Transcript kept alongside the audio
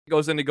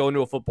goes into going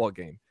to a football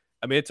game.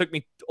 I mean, it took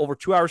me over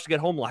 2 hours to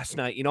get home last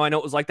night. I know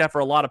it was like that for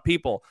a lot of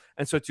people.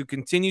 And so to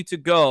continue to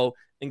go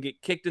and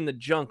get kicked in the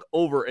junk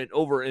over and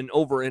over and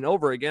over and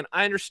over again,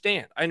 I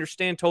understand. I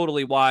understand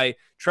totally why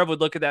Trev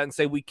would look at that and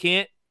say, we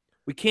can't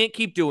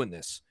keep doing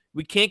this.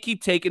 We can't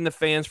keep taking the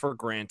fans for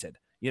granted.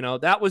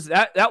 That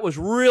was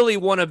really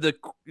one of the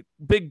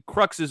big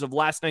cruxes of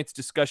last night's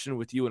discussion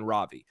with you and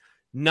Ravi.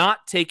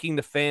 Not taking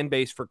the fan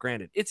base for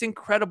granted. It's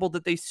incredible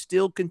that they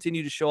still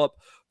continue to show up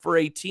for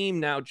a team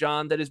now,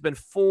 John, that has been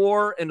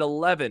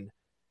 4-11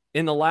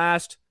 in the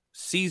last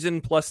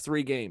season plus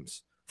 3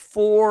 games.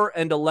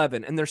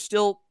 4-11, and they're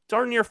still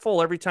darn near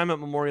full every time at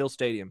Memorial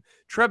Stadium.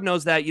 Trev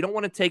knows that. You don't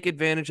want to take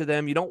advantage of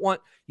them. You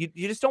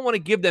just don't want to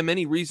give them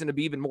any reason to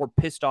be even more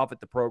pissed off at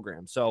the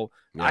program. So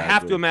yeah, I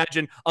have to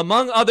imagine,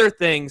 among other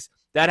things,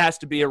 that has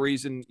to be a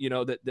reason,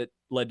 that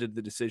led to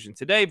the decision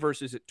today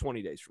versus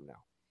 20 days from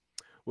now.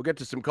 We'll get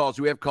to some calls.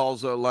 Do we have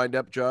calls lined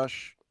up,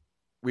 Josh?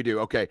 We do.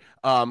 Okay.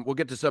 We'll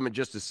get to some in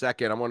just a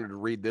second. I wanted to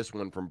read this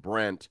one from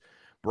Brent.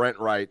 Brent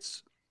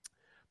writes,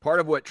 part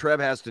of what Trev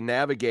has to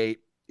navigate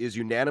is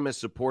unanimous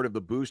support of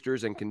the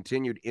boosters and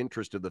continued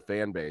interest of the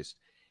fan base.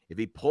 If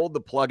he pulled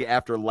the plug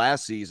after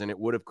last season, it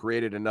would have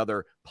created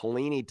another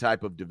Pelini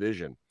type of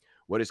division.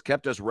 What has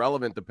kept us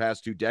relevant the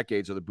past 2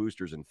 decades are the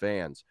boosters and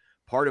fans.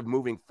 Part of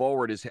moving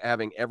forward is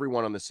having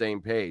everyone on the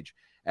same page.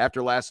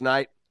 After last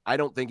night, I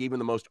don't think even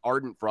the most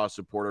ardent Frost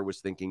supporter was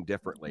thinking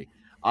differently.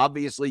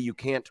 Obviously, you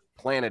can't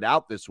plan it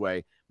out this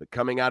way, but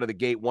coming out of the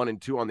gate 1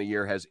 and 2 on the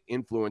year has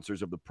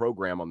influencers of the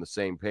program on the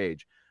same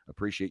page.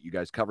 Appreciate you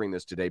guys covering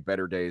this today.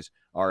 Better days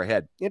are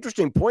ahead.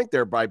 Interesting point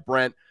there by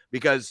Brent,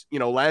 because,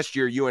 last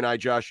year you and I,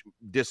 Josh,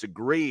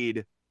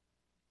 disagreed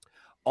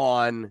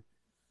on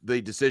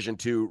the decision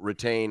to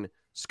retain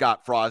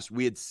Scott Frost.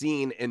 We had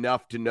seen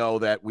enough to know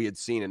that we had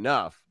seen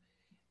enough.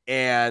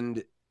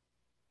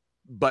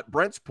 But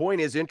Brent's point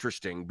is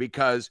interesting,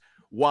 because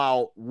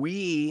while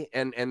we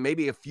and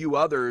maybe a few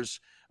others,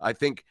 I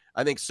think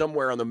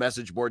somewhere on the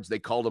message boards they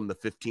called him the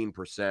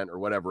 15% or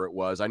whatever it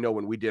was. I know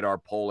when we did our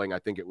polling, I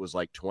think it was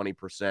like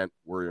 20%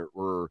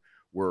 were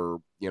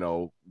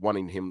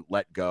wanting him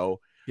let go.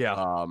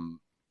 Yeah.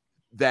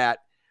 That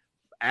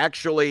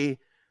actually,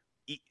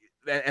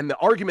 and the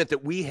argument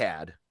that we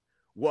had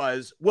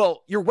was,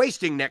 well, you're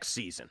wasting next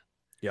season.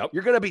 Yep.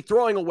 You're going to be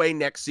throwing away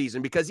next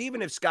season, because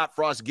even if Scott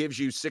Frost gives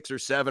you 6 or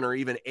 7 or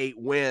even 8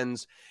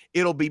 wins,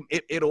 it'll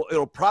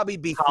probably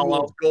be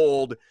fool's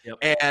gold.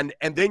 Yep.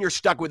 And then you're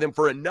stuck with him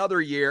for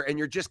another year, and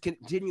you're just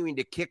continuing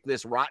to kick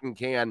this rotten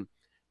can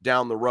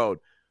down the road.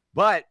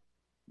 But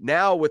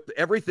now with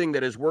everything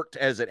that has worked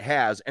as it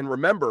has, and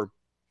remember,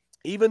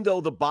 even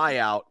though the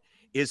buyout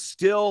is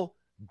still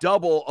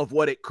double of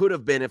what it could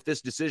have been if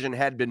this decision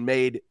had been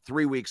made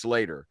 3 weeks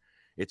later,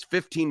 it's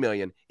 $15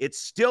 million. It's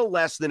still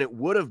less than it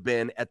would have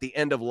been at the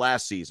end of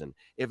last season.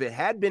 If it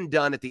had been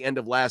done at the end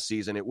of last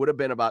season, it would have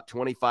been about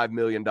 $25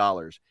 million.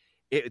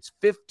 It's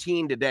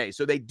 15 today.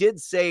 So they did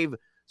save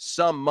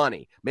some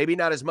money. Maybe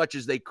not as much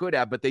as they could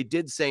have, but they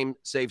did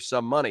save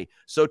some money.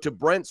 So to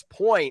Brent's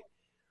point,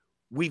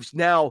 we've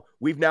now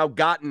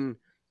gotten,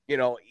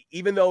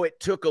 even though it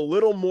took a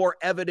little more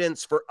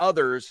evidence for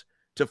others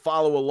to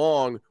follow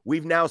along,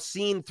 we've now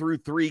seen through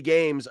 3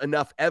 games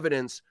enough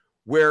evidence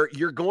where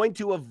you're going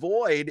to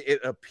avoid,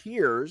 it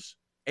appears,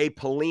 a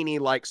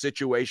Pelini-like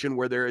situation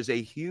where there is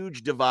a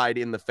huge divide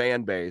in the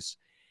fan base.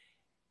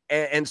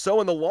 And so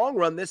in the long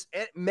run, this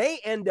may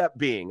end up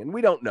being, and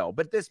we don't know,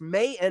 but this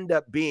may end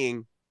up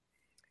being,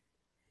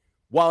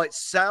 while it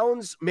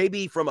sounds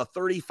maybe from a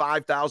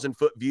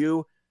 35,000-foot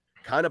view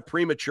kind of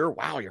premature,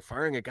 wow, you're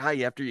firing a guy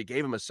after you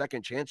gave him a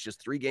second chance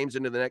just 3 games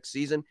into the next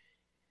season,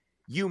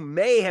 you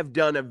may have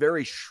done a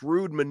very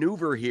shrewd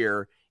maneuver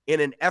here in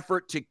an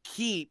effort to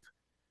keep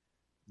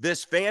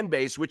this fan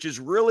base, which is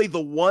really the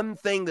one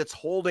thing that's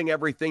holding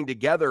everything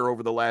together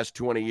over the last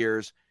 20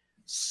 years,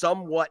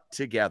 somewhat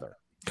together.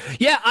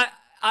 Yeah,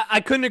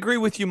 I couldn't agree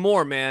with you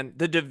more, man.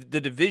 The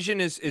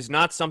division is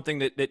not something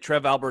that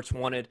Trev Alberts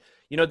wanted.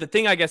 The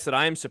thing I guess that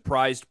I am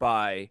surprised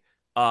by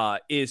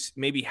is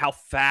maybe how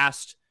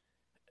fast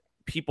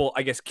people,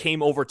 I guess,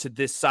 came over to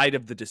this side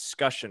of the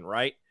discussion,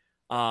 right?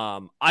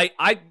 I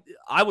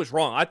was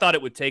wrong. I thought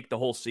it would take the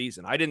whole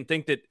season. I didn't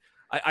think that.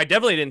 I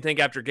definitely didn't think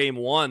after game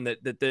 1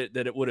 that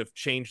it would have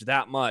changed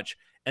that much.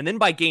 And then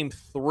by game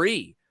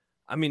 3,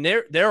 I mean,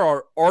 there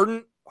are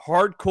ardent,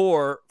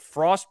 hardcore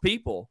Frost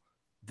people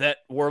that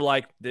were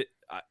like,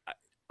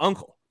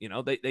 uncle,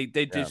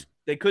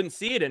 they couldn't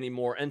see it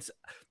anymore. And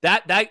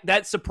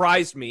that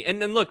surprised me. And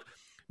then look,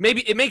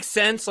 maybe it makes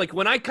sense. Like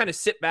when I kind of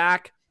sit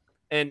back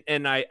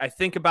and I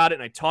think about it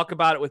and I talk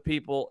about it with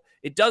people,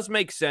 it does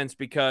make sense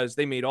because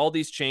they made all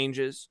these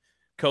changes,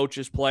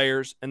 coaches,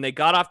 players, and they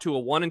got off to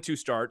a 1-2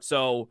 start.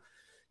 So,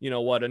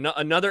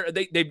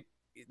 they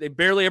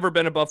barely ever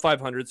been above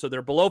 500. So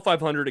they're below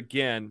 500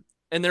 again,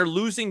 and they're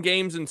losing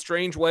games in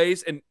strange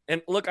ways. And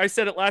look, I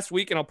said it last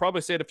week, and I'll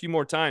probably say it a few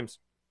more times.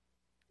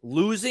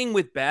 Losing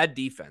with bad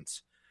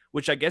defense,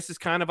 which I guess is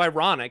kind of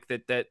ironic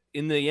that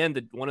in the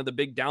end, one of the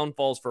big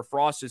downfalls for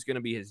Frost is going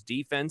to be his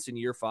defense in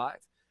year 5.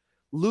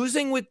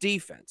 losing with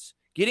defense,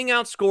 getting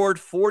outscored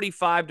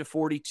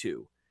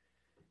 45-42.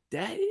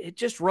 That it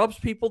just rubs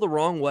people the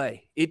wrong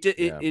way.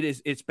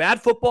 It's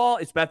bad football.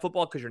 It's bad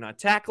football because you're not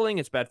tackling.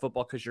 It's bad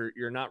football because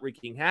you're not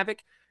wreaking havoc.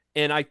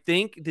 And I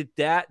think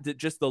that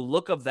just the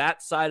look of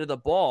that side of the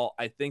ball,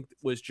 I think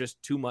was just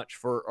too much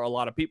for a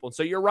lot of people. And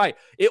so you're right.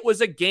 It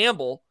was a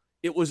gamble.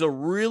 It was a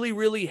really,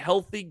 really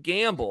healthy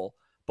gamble.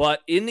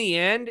 But in the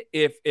end,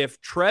 if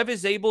Trev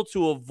is able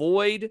to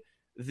avoid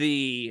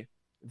the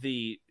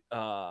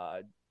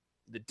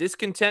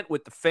discontent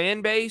with the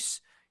fan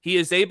base, he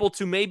is able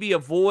to maybe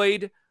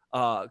avoid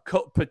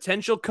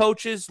potential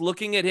coaches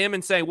looking at him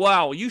and saying,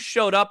 wow, you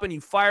showed up and you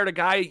fired a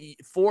guy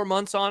 4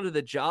 months onto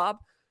the job.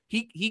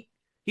 He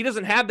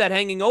doesn't have that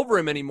hanging over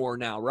him anymore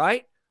now,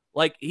 right?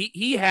 Like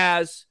he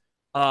has,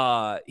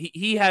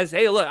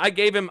 hey, look, I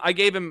gave him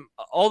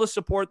all the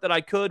support that I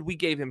could. We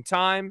gave him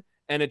time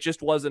and it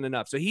just wasn't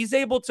enough. So he's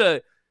able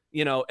to,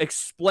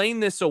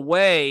 explain this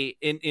away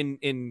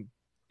in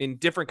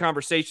different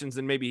conversations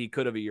than maybe he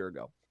could have a year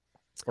ago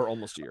or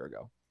almost a year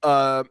ago.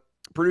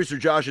 Producer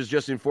Josh has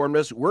just informed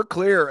us we're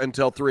clear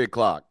until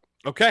 3:00.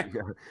 Okay.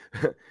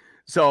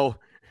 So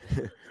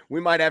we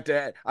might have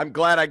to. I'm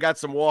glad I got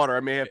some water. I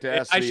may have to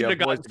ask. I should have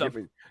gotten stuff.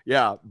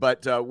 Yeah,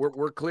 but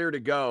we're clear to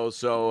go.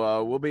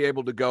 So we'll be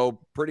able to go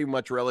pretty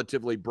much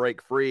relatively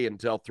break free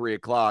until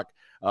 3:00.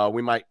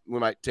 We might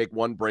take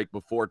one break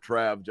before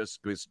Trev,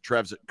 just because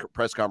Trev's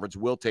press conference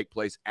will take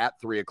place at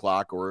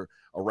 3:00 or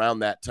around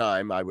that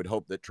time. I would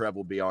hope that Trev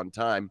will be on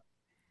time.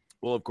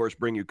 We'll of course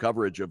bring you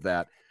coverage of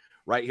that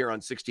right here on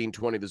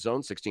 1620 The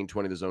Zone,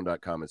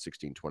 1620thezone.com, and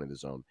 1620 The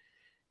Zone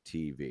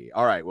TV.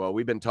 All right, well,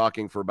 we've been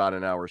talking for about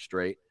an hour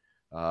straight.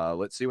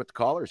 Let's see what the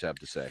callers have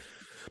to say.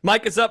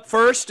 Mike is up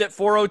first at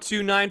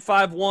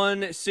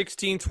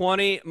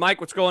 402-951-1620.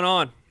 Mike, what's going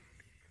on?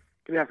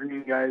 Good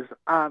afternoon, guys.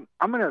 I'm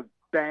going to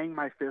bang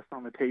my fist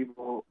on the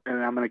table,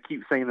 and I'm going to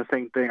keep saying the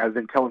same thing. I've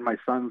been telling my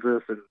sons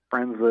this and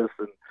friends this,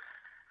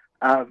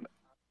 and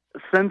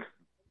since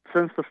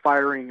the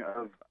firing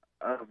of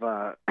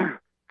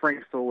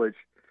Frank Solich,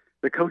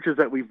 the coaches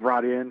that we've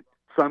brought in,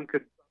 some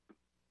could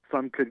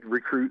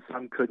recruit,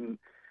 some couldn't.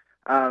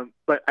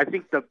 But I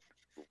think the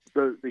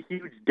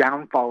huge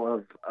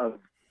downfall of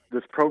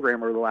this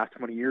program over the last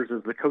 20 years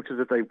is the coaches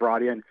that they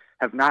brought in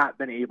have not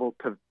been able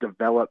to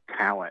develop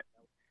talent.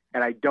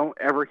 And I don't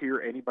ever hear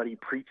anybody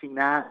preaching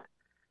that.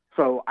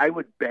 So I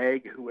would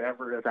beg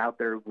whoever is out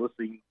there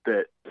listening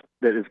that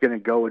is going to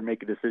go and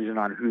make a decision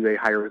on who they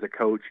hire as a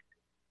coach.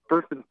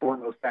 First and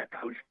foremost, that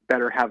coach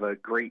better have a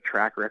great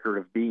track record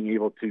of being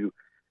able to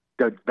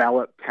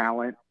develop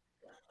talent,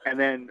 and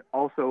then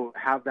also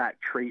have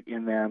that trait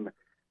in them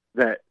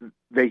that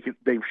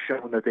they've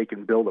shown that they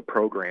can build a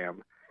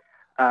program.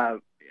 I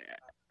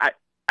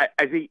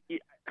think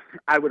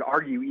I would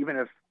argue even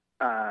if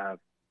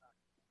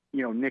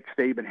Nick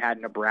Saban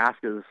had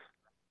Nebraska's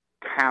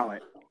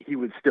talent, he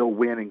would still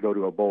win and go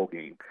to a bowl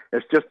game.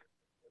 It's just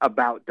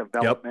about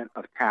development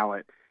of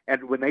talent.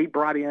 And when they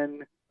brought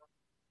in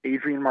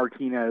Adrian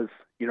Martinez,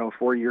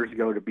 4 years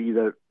ago to be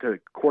the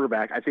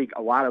quarterback, I think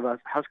a lot of us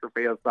Husker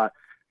fans thought,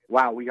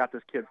 wow, we got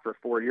this kid for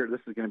 4 years.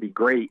 This is going to be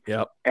great.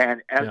 Yep.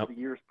 And as the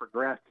years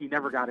progressed, he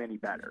never got any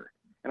better.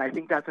 And I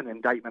think that's an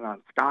indictment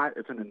on Scott.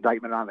 It's an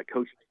indictment on the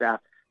coaching staff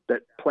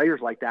that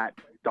players like that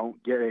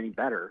don't get any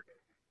better.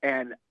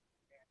 And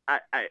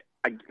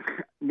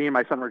me and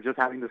my son were just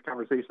having this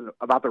conversation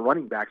about the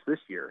running backs this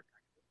year.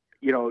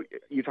 You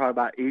talk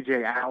about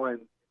A.J. Allen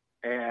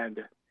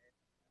and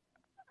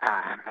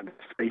I'm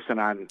spacing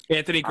on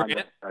Anthony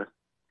Grant.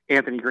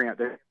 Anthony Grant.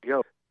 There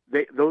you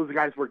go. Those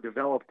guys were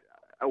developed.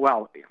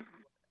 Well,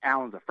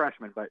 Allen's a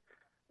freshman, but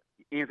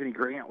Anthony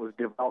Grant was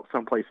developed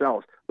someplace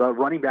else. The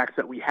running backs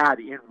that we had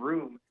in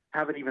room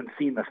haven't even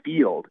seen the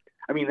field.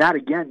 I mean, that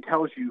again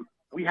tells you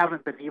we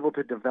haven't been able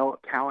to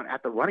develop talent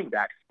at the running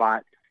back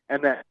spot,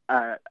 and that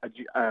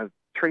a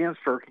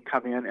transfer can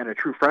come in and a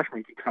true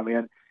freshman can come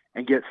in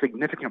and get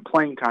significant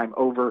playing time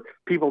over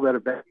people that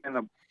have been in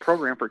the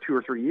program for 2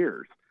 or 3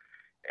 years.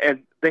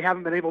 And they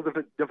haven't been able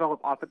to develop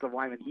offensive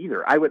linemen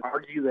either. I would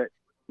argue that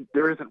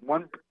there isn't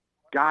one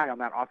guy on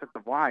that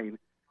offensive line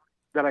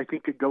that I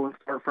think could go and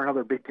start for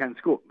another Big Ten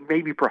school.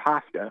 Maybe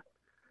Prohaska.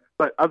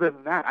 But other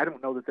than that, I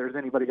don't know that there's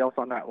anybody else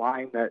on that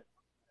line that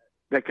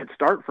could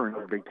start for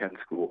another Big Ten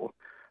school.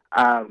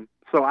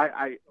 So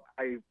I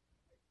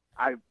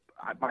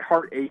my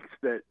heart aches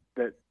that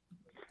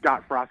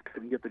Scott Frost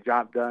couldn't get the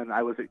job done.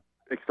 I was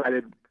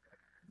excited,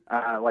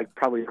 like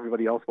probably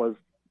everybody else was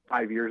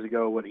 5 years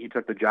ago when he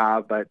took the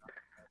job. But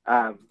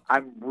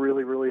I'm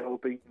really, really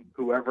hoping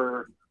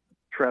whoever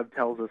Trev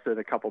tells us in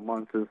a couple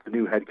months is the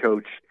new head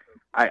coach,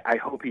 I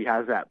hope he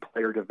has that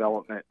player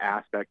development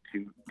aspect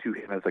to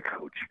him as a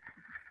coach.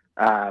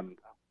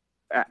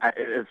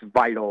 It's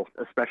vital,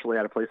 especially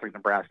at a place like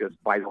Nebraska. It's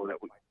vital that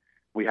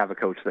we have a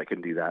coach that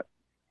can do that.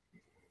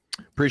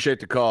 Appreciate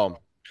the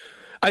call.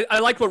 I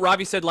like what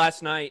Ravi said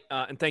last night,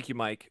 and thank you,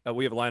 Mike.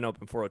 We have a line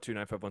open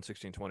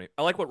 402-951-1620.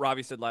 I like what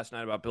Ravi said last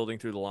night about building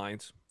through the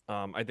lines.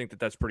 I think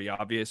that's pretty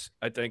obvious.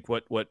 I think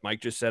what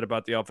Mike just said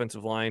about the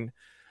offensive line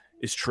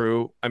is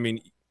true. I mean,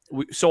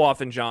 so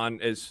often, John,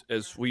 as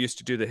we used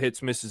to do the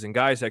hits, misses, and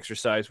guys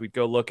exercise, we'd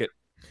go look at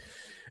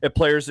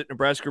players that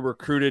Nebraska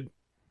recruited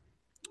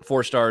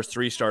 4 stars,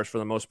 3 stars for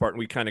the most part, and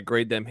we kind of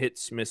grade them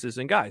hits, misses,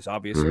 and guys,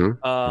 obviously.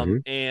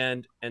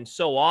 And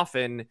so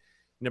often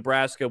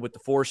Nebraska with the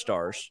 4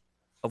 stars,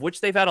 of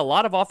which they've had a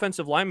lot of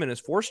offensive linemen as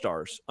 4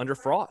 stars under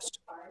Frost.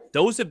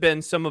 Those have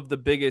been some of the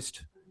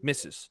biggest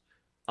misses.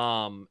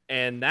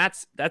 And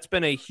that's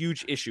been a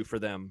huge issue for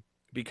them,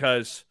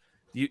 because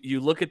you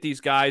look at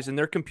these guys and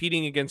they're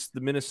competing against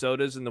the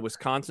Minnesotas and the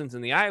Wisconsins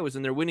and the Iowas,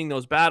 and they're winning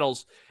those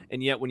battles.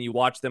 And yet when you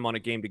watch them on a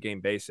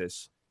game-to-game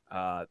basis,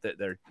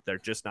 they're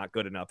just not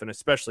good enough. And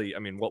especially, I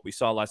mean, what we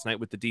saw last night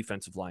with the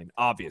defensive line,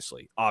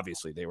 obviously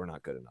they were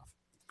not good enough.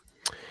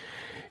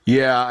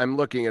 Yeah, I'm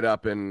looking it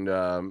up, and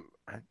I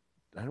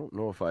don't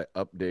know if I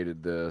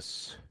updated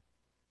this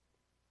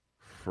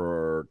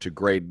to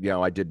grade.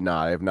 I did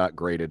not. I have not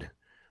graded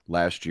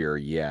last year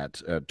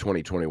yet,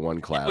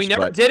 2021 class. We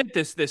never did it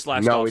this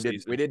last no,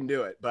 offseason. We didn't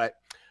do it. But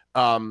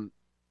of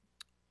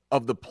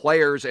the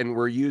players, and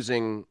we're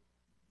using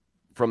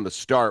from the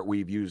start,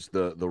 we've used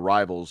the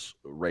Rivals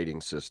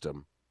rating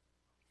system,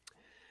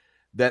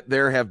 that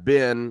there have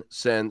been,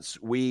 since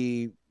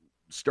we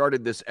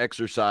started this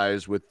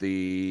exercise with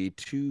the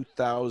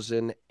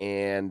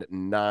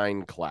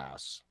 2009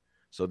 class.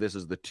 So this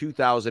is the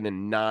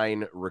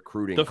 2009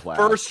 recruiting class.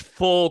 The first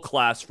full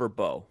class for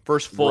Bo.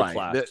 First full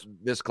class.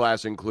 This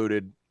class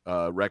included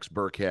Rex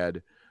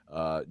Burkhead,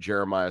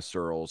 Jeremiah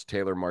Searles,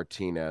 Taylor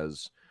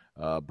Martinez,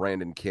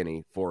 Brandon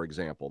Kinney, for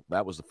example.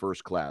 That was the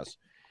first class.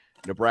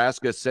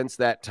 Nebraska, since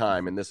that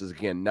time, and this is,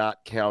 again,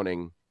 not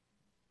counting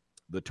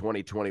the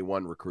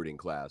 2021 recruiting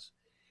class,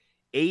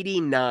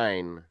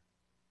 89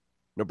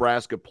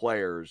 Nebraska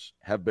players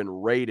have been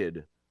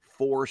rated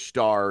 4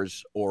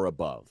 stars or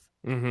above.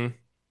 Mm-hmm.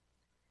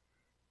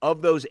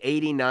 Of those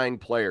 89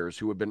 players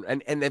who have been,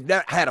 and they've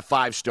not had a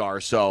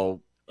 5-star,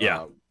 so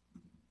yeah,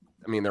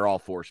 I mean, they're all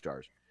 4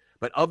 stars.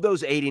 But of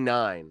those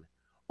 89,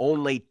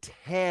 only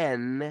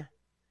 10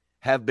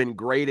 have been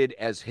graded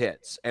as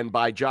hits. And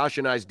by Josh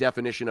and I's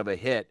definition of a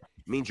hit,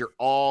 it means you're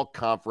all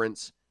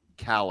conference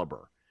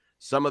caliber.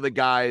 Some of the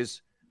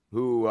guys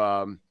who,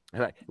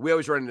 we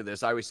always run into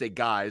this. I always say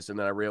guys, and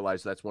then I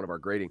realize that's one of our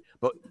grading.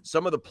 But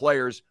some of the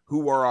players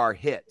who are our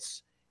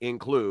hits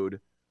include,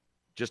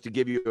 just to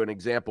give you an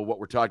example of what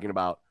we're talking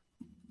about,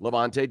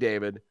 Levante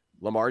David,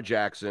 Lamar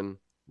Jackson,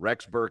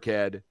 Rex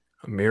Burkhead,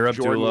 Amir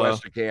Abdullah, Jordan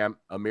Westerkamp,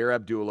 Amir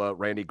Abdullah,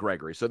 Randy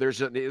Gregory. So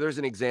there's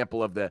an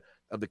example of the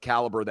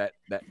caliber that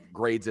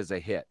grades as a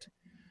hit.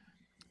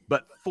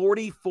 But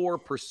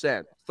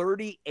 44%,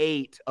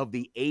 38 of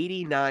the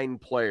 89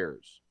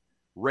 players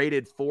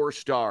rated 4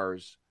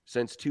 stars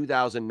since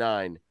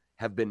 2009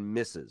 have been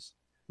misses.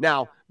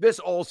 Now, this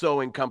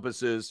also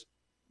encompasses,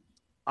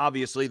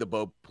 obviously, the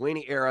Bo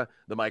Pelini era,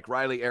 the Mike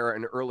Riley era,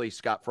 and early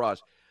Scott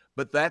Frost.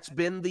 But that's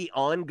been the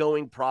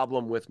ongoing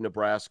problem with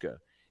Nebraska,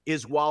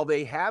 is while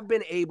they have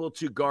been able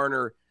to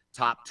garner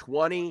top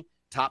 20,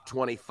 top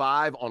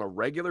 25 on a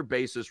regular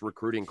basis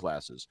recruiting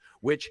classes,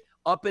 which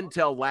up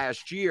until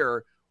last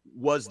year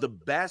was the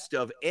best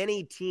of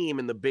any team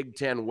in the Big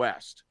Ten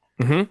West.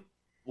 Mm-hmm.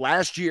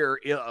 Last year,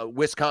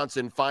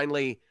 Wisconsin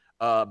finally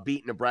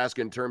beat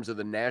Nebraska in terms of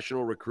the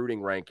national recruiting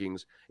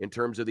rankings, in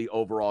terms of the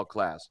overall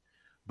class.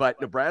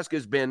 But Nebraska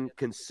has been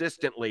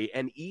consistently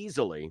and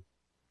easily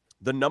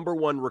the number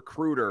 1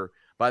 recruiter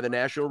by the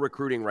national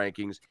recruiting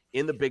rankings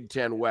in the Big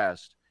Ten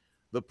West.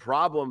 The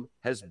problem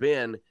has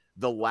been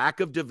the lack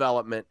of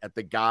development at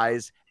the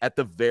guys at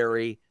the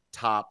very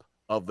top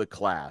of the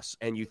class.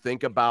 And you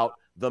think about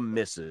the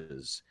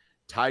misses,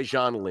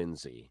 Tyjon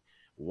Lindsey,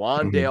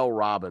 Wandale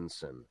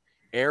Robinson,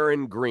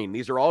 Aaron Green.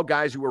 These are all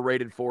guys who were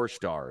rated 4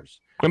 stars.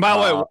 And by the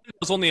way, it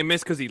was only a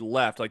miss because he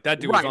left. Like,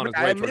 that dude was on his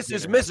way. And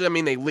misses. I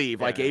mean, they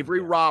leave. Like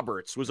Avery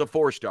Roberts was a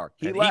 4-star.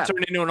 He left. He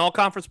turned into an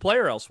all-conference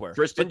player elsewhere.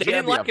 But they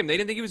didn't like him. They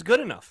didn't think he was good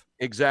enough.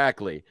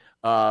 Exactly.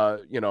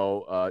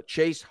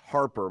 Chase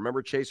Harper.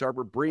 Remember Chase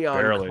Harper?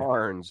 Breon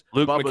Carnes.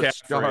 Luke Bubba McCaffrey.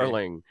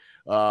 Starling.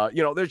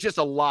 There's just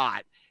a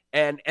lot.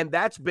 And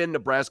that's been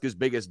Nebraska's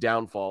biggest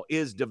downfall,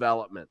 is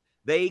development.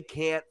 They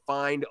can't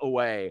find a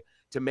way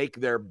to make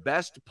their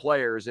best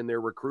players in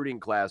their recruiting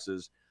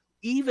classes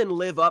even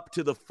live up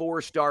to the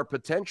 4-star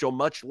potential,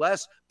 much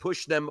less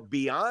push them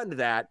beyond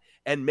that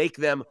and make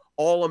them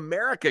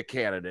All-America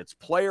candidates,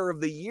 Player of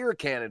the Year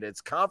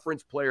candidates,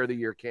 Conference Player of the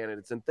Year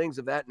candidates, and things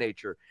of that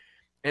nature.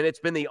 And it's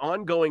been the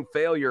ongoing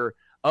failure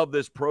of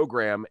this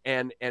program,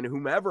 and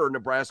whomever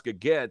Nebraska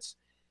gets,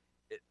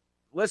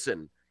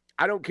 listen,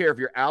 I don't care if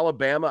you're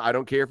Alabama, I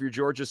don't care if you're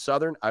Georgia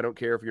Southern, I don't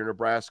care if you're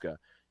Nebraska.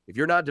 If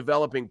you're not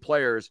developing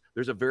players,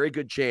 there's a very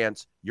good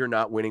chance you're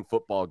not winning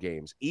football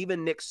games.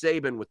 Even Nick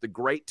Saban, with the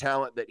great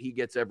talent that he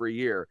gets every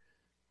year,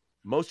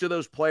 most of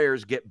those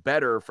players get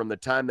better from the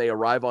time they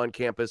arrive on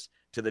campus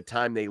to the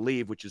time they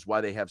leave, which is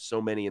why they have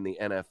so many in the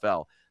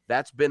NFL.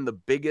 That's been the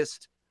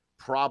biggest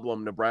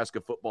problem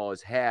Nebraska football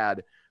has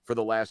had for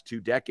the last 2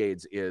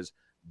 decades, is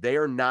they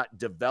are not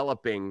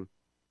developing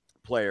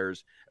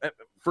players.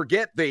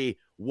 Forget the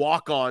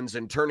walk-ons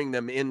and turning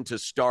them into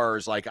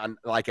stars like an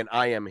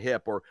I Am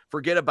Hip, or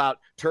forget about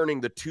turning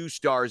the 2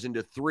 stars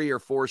into 3 or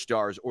 4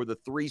 stars, or the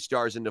 3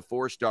 stars into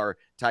 4-star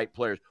type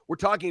players. We're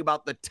talking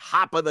about the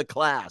top of the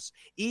class.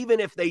 Even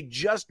if they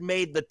just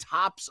made the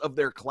tops of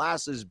their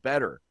classes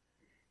better,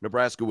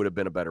 Nebraska would have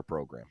been a better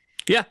program.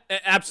 Yeah,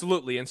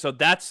 absolutely. And so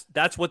that's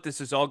what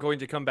this is all going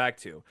to come back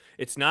to.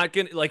 It's not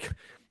going to, like,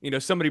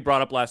 somebody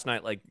brought up last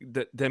night, like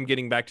them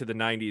getting back to the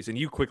 90s, and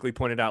you quickly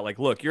pointed out, like,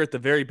 look, you're at the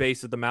very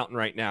base of the mountain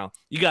right now.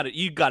 You got to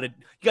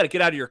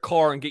get out of your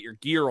car and get your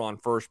gear on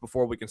first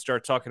before we can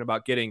start talking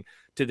about getting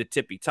to the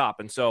tippy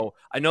top. And so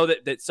I know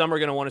that some are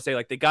going to want to say,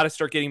 like, they got to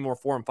start getting more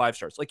 4 and 5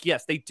 stars. Like,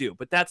 yes, they do,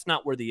 but that's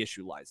not where the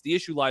issue lies. The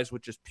issue lies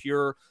with just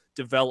pure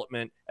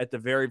development at the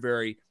very,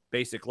 very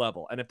basic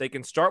level. And if they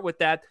can start with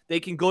that, they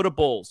can go to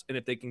bowls. And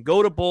if they can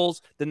go to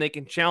bowls, then they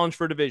can challenge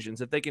for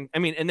divisions. If they can,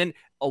 and then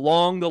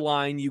along the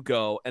line you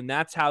go, and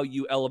that's how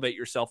you elevate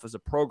yourself as a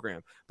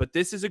program. But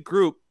this is a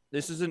group,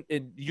 this is a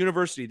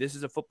university, this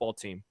is a football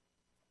team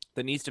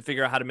that needs to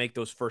figure out how to make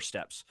those first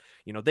steps.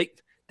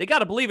 They got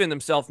to believe in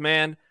themselves,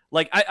 man.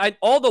 Like, I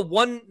all the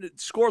one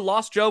score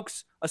loss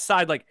jokes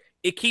aside, like,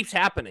 it keeps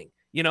happening.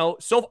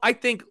 So I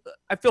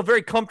feel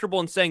very comfortable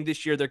in saying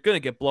this year they're going to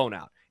get blown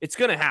out. It's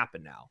going to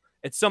happen now.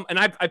 And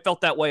I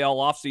felt that way all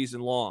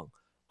offseason long.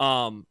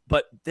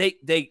 But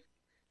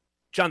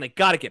John, they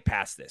got to get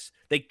past this.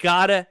 They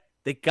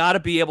gotta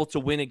be able to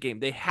win a game.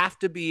 They have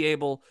to be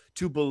able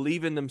to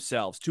believe in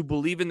themselves, to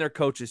believe in their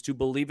coaches, to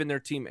believe in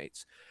their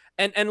teammates.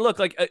 And look,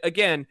 like,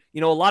 again,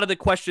 a lot of the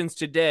questions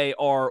today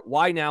are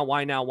why now,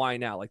 why now, why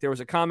now? Like, there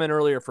was a comment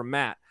earlier from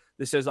Matt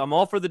that says, I'm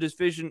all for the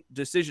decision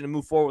to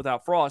move forward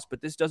without Frost,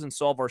 but this doesn't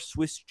solve our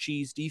Swiss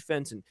cheese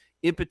defense and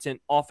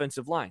impotent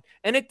offensive line.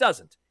 And it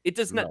doesn't. It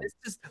does not. No.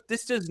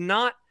 This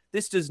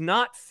does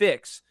not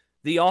fix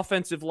the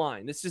offensive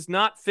line. This does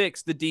not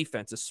fix the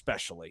defense,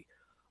 especially.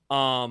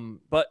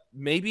 But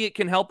maybe it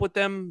can help with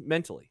them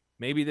mentally.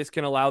 Maybe this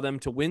can allow them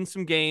to win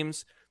some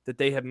games that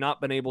they have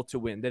not been able to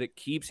win, that it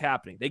keeps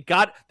happening. They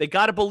got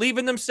to believe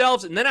in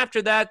themselves, and then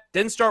after that,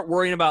 then start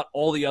worrying about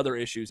all the other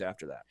issues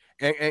after that.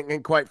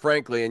 And quite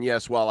frankly, and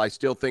yes, while I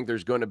still think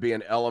there's going to be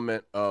an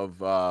element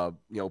of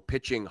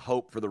pitching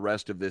hope for the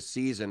rest of this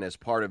season as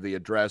part of the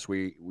address,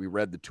 we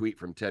read the tweet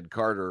from Ted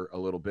Carter a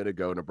little bit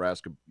ago,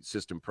 Nebraska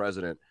system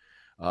president,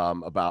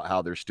 about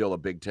how there's still a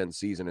Big Ten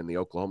season in the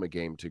Oklahoma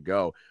game to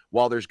go.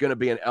 While there's going to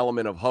be an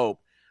element of hope,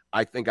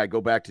 I think I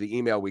go back to the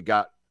email we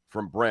got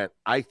from Brent.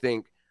 I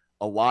think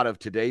a lot of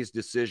today's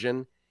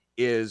decision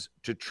is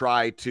to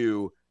try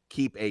to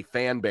keep a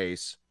fan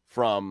base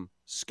from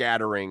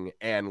scattering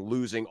and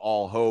losing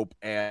all hope.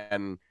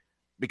 And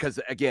because,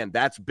 again,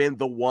 that's been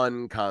the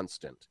one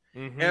constant.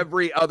 Mm-hmm.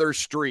 Every other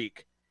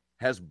streak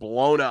has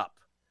blown up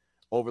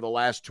over the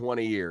last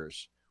 20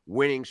 years.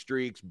 Winning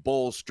streaks,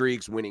 bowl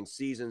streaks, winning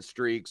season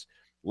streaks.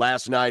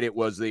 Last night it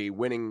was the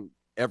winning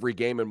every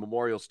game in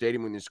Memorial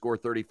Stadium when you score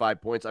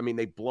 35 points. I mean,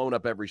 they've blown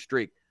up every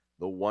streak.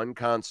 The one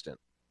constant,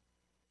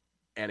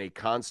 and a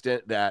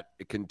constant that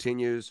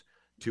continues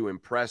to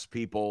impress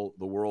people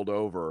the world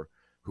over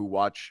who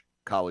watch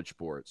college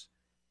sports,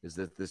 is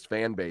that this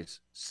fan base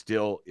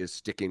still is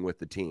sticking with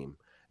the team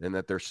and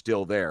that they're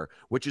still there,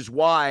 which is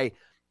why,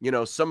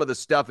 some of the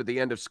stuff at the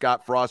end of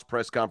Scott Frost's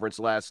press conference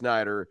last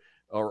night or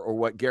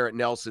what Garrett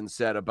Nelson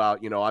said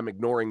about, I'm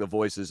ignoring the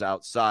voices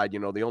outside,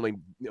 the only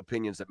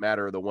opinions that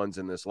matter are the ones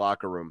in this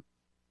locker room.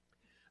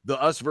 The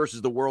us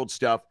versus the world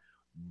stuff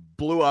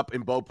blew up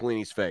in Bo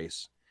Pelini's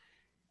face.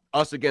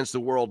 Us against the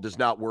world does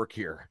not work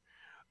here.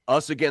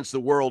 Us against the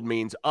world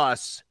means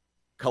us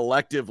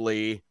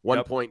collectively,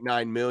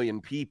 1.9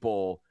 million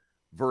people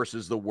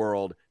versus the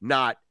world,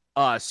 not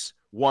us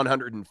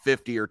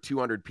 150 or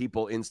 200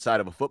 people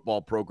inside of a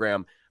football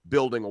program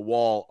building a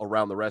wall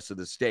around the rest of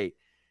the state.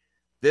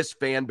 This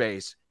fan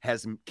base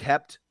has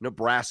kept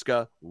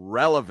Nebraska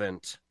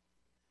relevant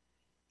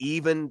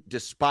even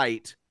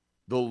despite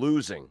the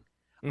losing.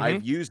 Mm-hmm.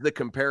 I've used the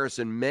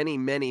comparison many,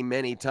 many,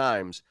 many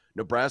times.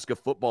 Nebraska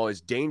football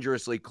is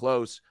dangerously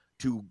close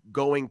to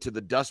going to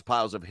the dust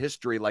piles of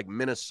history like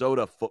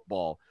Minnesota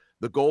football.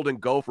 The Golden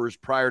Gophers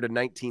prior to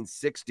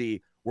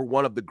 1960 were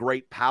one of the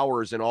great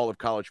powers in all of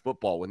college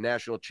football with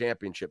national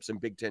championships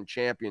and Big Ten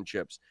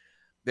championships.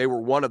 They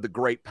were one of the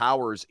great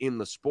powers in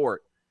the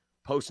sport.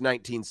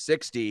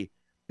 Post-1960,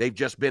 they've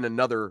just been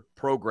another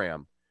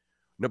program.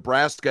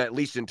 Nebraska, at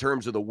least in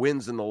terms of the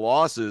wins and the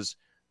losses,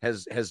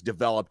 has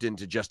developed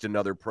into just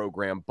another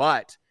program,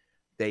 but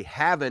they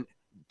haven't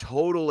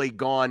totally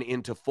gone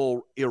into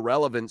full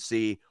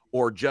irrelevancy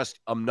or just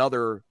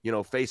another,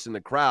 face in the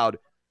crowd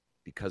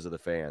because of the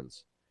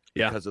fans,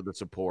 because of the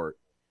support.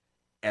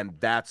 And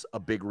that's a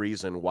big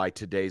reason why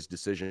today's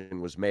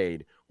decision was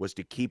made, was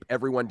to keep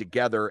everyone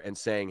together and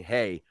saying,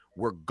 hey,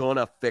 we're going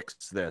to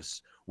fix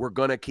this. We're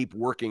going to keep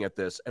working at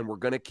this, and we're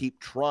going to keep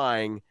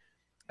trying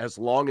as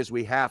long as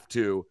we have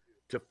to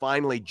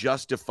finally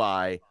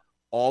justify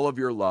all of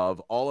your love,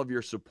 all of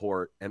your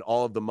support, and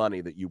all of the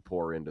money that you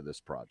pour into this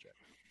project.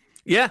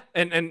 Yeah,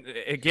 and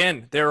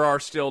again, there are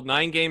still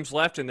 9 games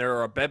left, and there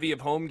are a bevy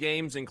of home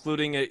games,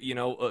 including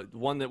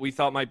one that we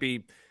thought might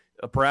be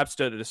perhaps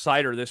a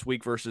decider this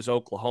week versus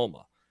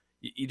Oklahoma.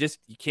 You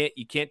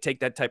can't take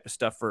that type of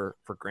stuff for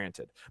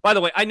granted. By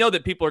the way, I know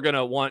that people are going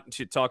to want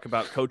to talk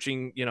about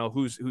coaching,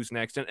 who's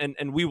next,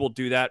 and we will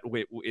do that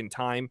in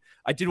time.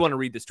 I did want to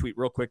read this tweet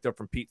real quick though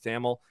from Pete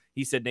Thamel.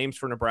 He said names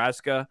for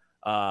Nebraska.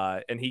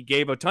 And he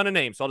gave a ton of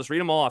names. So I'll just read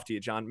them all off to you,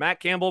 John. Matt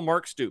Campbell,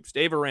 Mark Stoops,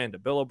 Dave Aranda,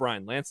 Bill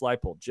O'Brien, Lance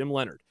Leipold, Jim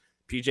Leonard,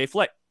 PJ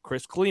Fleck,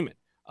 Chris Kleeman,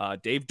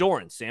 Dave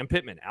Doran, Sam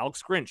Pittman,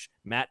 Alex Grinch,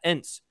 Matt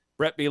Entz,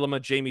 Brett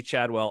Bielema, Jamie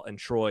Chadwell, and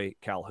Troy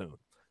Calhoun.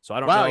 So I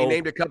don't know. Wow, he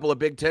named a couple of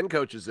Big Ten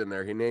coaches in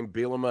there. He named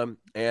Bielema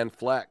and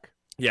Fleck.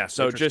 Yeah,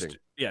 so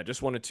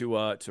just wanted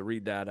to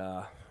read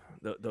that.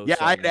 Those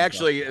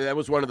that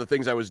was one of the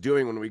things I was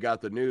doing when we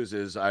got the news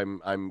is I'm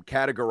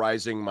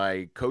categorizing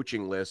my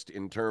coaching list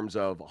in terms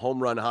of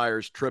home run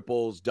hires,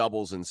 triples,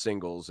 doubles, and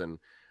singles. And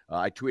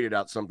I tweeted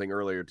out something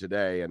earlier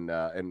today, and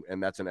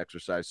that's an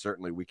exercise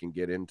certainly we can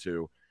get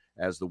into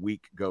as the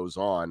week goes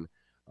on.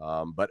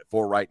 But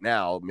for right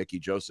now, Mickey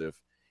Joseph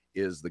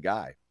is the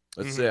guy.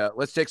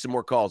 Let's take some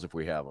more calls if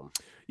we have them.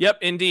 Yep,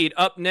 indeed.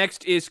 Up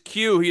next is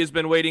Q. He has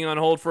been waiting on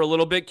hold for a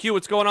little bit. Q,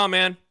 what's going on,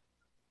 man?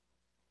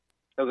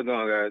 How's it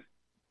going, guys?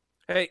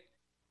 Hey.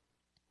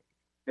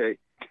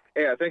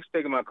 Yeah, thanks for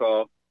taking my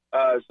call.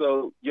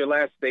 So your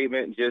last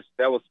statement,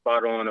 that was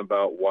spot on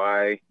about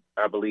why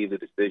I believe the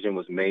decision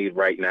was made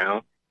right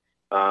now.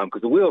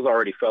 Because the wheels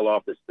already fell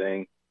off this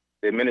thing.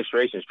 The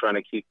administration is trying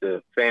to keep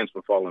the fans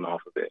from falling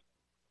off of it.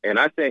 And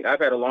I think I've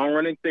had a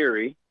long-running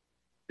theory.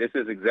 This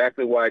is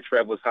exactly why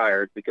Trev was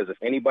hired, because if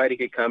anybody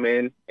could come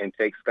in and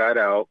take Scott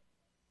out,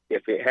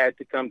 if it had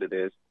to come to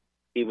this,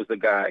 he was the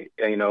guy.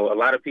 And, a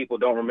lot of people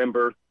don't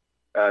remember,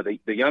 the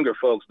younger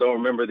folks don't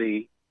remember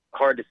the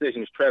hard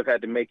decisions Trev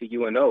had to make at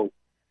UNO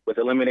with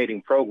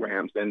eliminating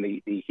programs and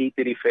the heat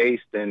that he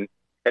faced. And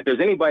if there's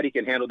anybody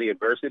who can handle the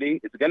adversity,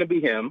 it's going to be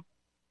him.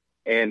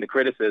 And the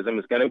criticism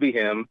is going to be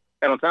him.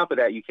 And on top of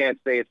that, you can't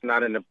say it's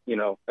not a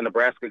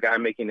Nebraska guy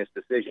making this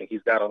decision.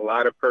 He's got a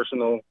lot of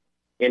personal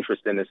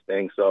interest in this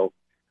thing. So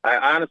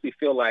I honestly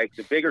feel like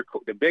the bigger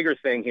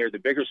thing here, the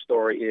bigger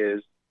story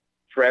is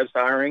Trev's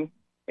hiring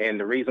and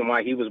the reason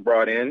why he was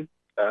brought in.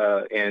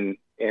 And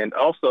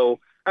also,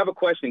 I have a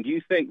question. Do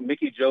you think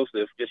Mickey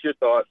Joseph, just your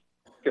thoughts,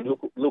 can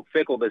Luke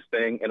Fickle this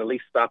thing and at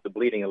least stop the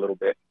bleeding a little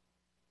bit?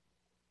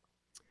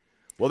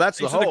 Well, that's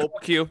the hope.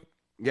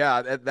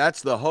 Yeah,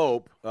 that's the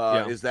hope,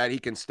 is that he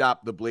can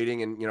stop the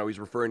bleeding. And, he's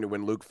referring to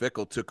when Luke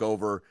Fickle took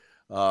over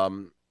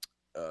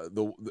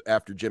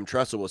after Jim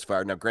Tressel was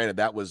fired. Now, granted,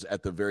 that was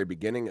at the very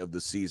beginning of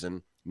the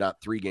season,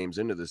 not 3 games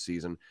into the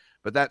season.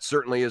 But that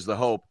certainly is the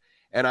hope.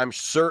 And I'm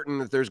certain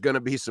that there's going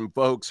to be some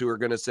folks who are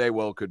going to say,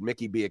 well, could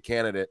Mickey be a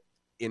candidate?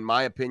 In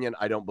my opinion,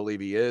 I don't believe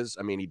he is.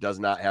 I mean, he does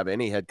not have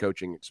any head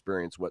coaching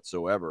experience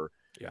whatsoever.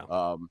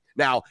 Yeah.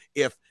 Now,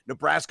 if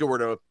Nebraska were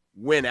to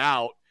win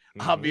out,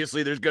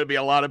 obviously there's going to be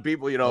a lot of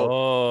people,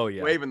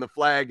 waving the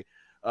flag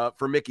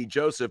for Mickey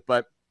Joseph.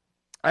 But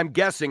I'm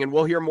guessing, and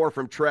we'll hear more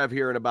from Trev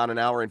here in about an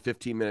hour and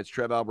 15 minutes.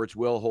 Trev Alberts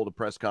will hold a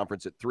press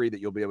conference at 3 that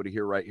you'll be able to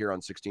hear right here on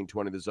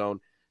 1620 The Zone,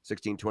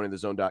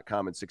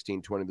 1620thezone.com, and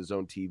 1620 The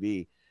Zone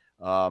TV.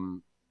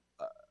 I'm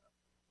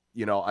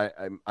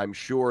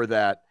sure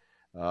that,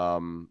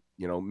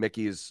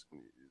 Mickey is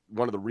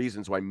one of the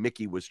reasons why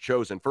Mickey was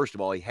chosen. First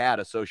of all, he had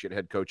associate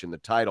head coach in the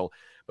title.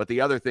 But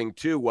the other thing,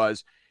 too,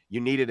 was you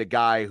needed a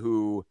guy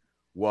who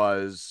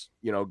was,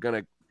 going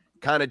to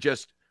kind of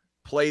just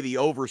play the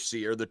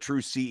overseer, the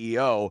true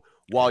CEO,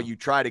 while you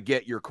try to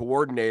get your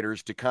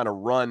coordinators to kind of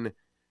run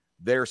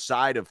their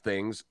side of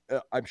things.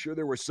 I'm sure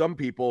there were some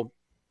people,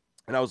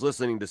 and I was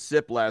listening to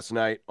Sip last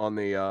night on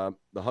the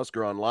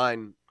Husker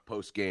Online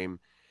post game,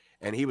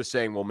 and he was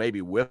saying, well,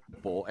 maybe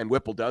Whipple, and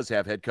Whipple does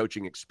have head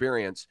coaching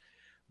experience,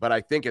 but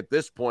I think at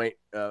this point,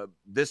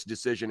 this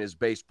decision is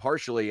based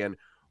partially in,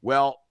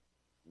 well,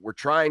 we're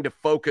trying to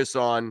focus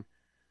on,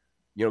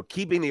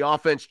 keeping the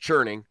offense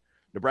churning.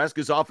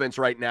 Nebraska's offense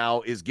right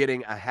now is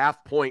getting a 0.5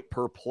 point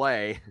per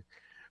play,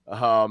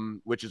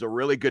 which is a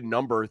really good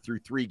number through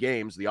 3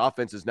 games. The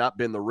offense has not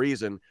been the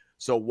reason.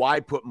 So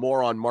why put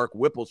more on Mark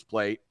Whipple's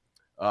plate?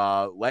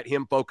 Let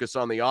him focus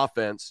on the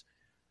offense.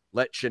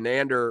 Let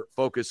Shenander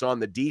focus on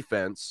the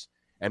defense.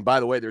 And by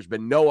the way, there's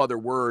been no other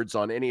words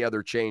on any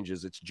other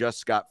changes. It's just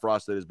Scott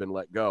Frost that has been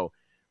let go.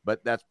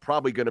 But that's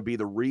probably going to be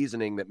the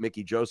reasoning that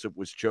Mickey Joseph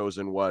was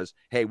chosen was,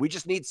 hey, we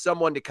just need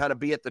someone to kind of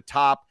be at the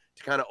top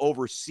to kind of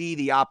oversee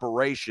the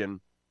operation.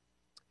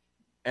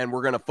 And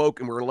we're going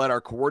to let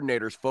our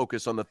coordinators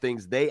focus on the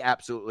things they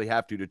absolutely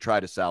have to try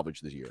to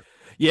salvage this year.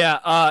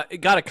 Yeah,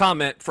 got a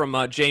comment from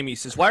Jamie.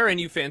 Says, why are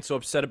NU fans so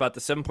upset about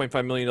the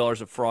 $7.5 million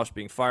of Frost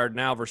being fired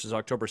now versus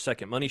October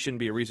 2nd? Money shouldn't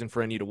be a reason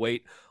for NU to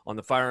wait on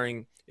the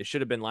firing. It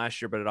should have been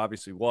last year, but it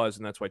obviously was,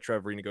 and that's why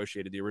Trev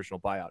renegotiated the original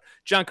buyout.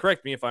 John,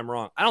 correct me if I'm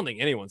wrong. I don't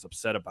think anyone's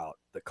upset about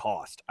the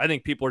cost. I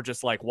think people are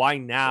just like, why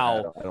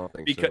now? I don't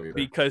think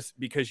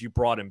because you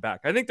brought him back.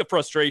 I think the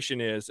frustration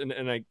is, and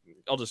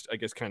I'll just, I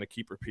guess, kind of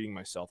keep repeating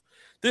myself.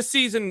 This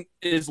season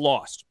is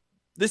lost.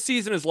 this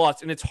season is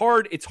lost, and it's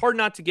hard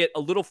not to get a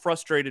little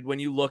frustrated when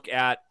you look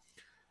at,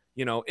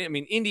 I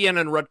mean,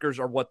 Indiana and Rutgers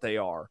are what they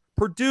are.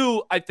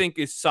 Purdue, I think,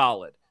 is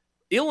solid.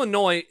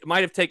 Illinois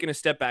might have taken a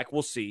step back.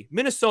 We'll see.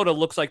 Minnesota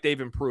looks like they've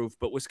improved,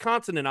 but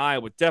Wisconsin and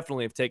Iowa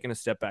definitely have taken a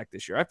step back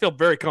this year. I feel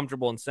very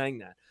comfortable in saying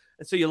that.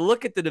 And so you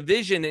look at the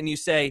division and you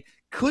say,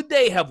 could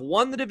they have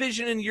won the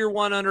division in year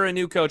one under a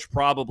new coach?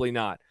 Probably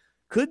not.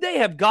 Could they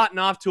have gotten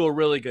off to a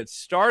really good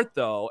start,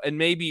 though, and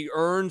maybe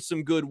earned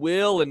some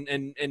goodwill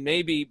and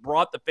maybe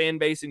brought the fan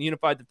base and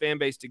unified the fan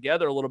base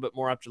together a little bit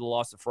more after the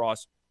loss of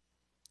Frost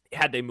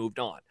had they moved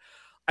on?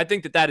 I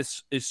think that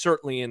is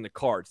certainly in the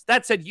cards.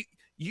 That said,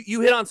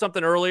 you hit on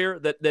something earlier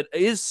that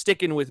is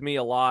sticking with me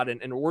a lot,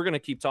 and we're going to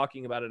keep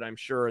talking about it, I'm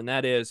sure, and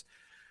that is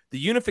the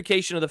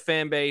unification of the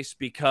fan base,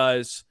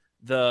 because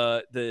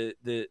the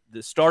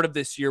start of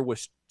this year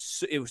was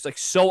like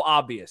so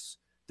obvious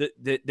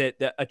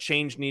that a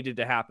change needed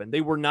to happen.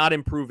 They were not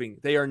improving.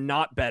 They are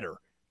not better.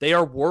 They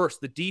are worse.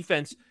 The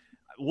defense,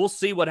 we'll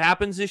see what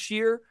happens this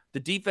year. The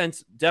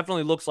defense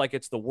definitely looks like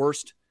it's the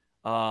worst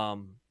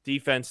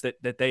defense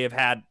that they have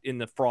had in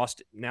the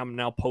Frost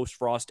now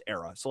post-Frost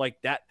era. So like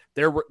that,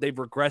 they've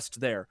regressed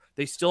there.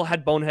 They still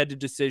had boneheaded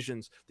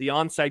decisions. The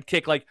onside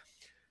kick, like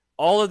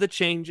all of the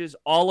changes,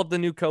 all of the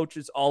new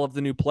coaches, all of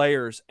the new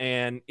players,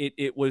 and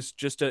it was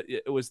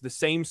the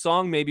same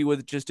song, maybe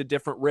with just a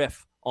different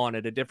riff on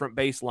it, a different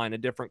bass line, a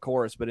different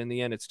chorus, but in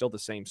the end, it's still the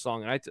same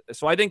song. And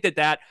so I think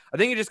I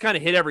think it just kind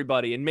of hit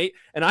everybody,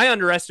 and I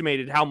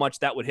underestimated how much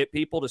that would hit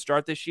people to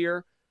start this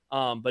year.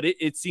 But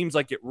it seems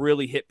like it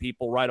really hit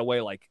people right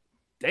away. Like,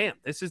 damn,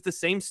 this is the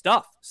same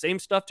stuff,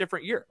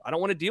 different year. I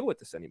don't want to deal with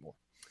this anymore.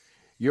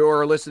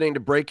 You're listening to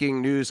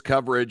breaking news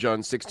coverage on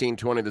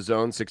 1620 The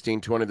Zone,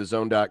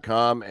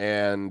 1620thezone.com,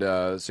 and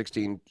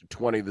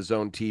 1620 The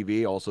Zone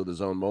TV, also the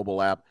Zone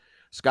mobile app.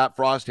 Scott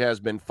Frost has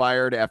been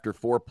fired after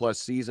 4+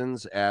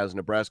 seasons as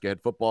Nebraska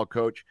head football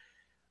coach.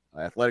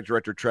 Athletic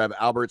Director Trev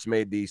Alberts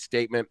made the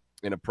statement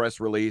in a press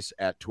release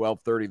at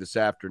 12:30 this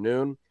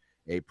afternoon.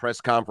 A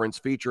press conference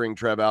featuring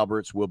Trev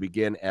Alberts will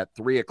begin at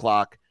 3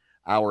 o'clock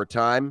our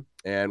time,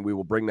 and we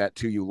will bring that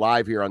to you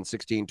live here on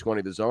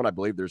 1620 The Zone. I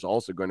believe there's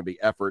also going to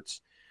be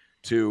efforts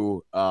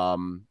to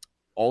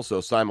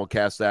also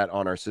simulcast that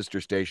on our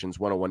sister stations,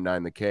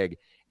 101.9 The Keg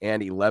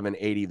and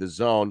 1180 The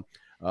Zone.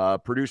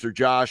 Producer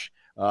Josh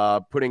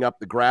putting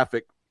up the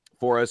graphic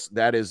for us.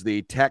 That is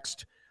the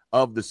text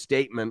of the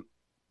statement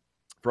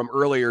from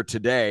earlier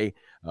today.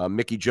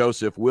 Mickey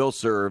Joseph will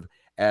serve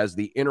as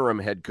the interim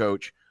head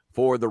coach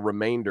for the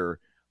remainder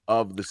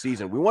of the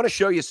season. We want to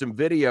show you some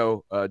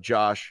video,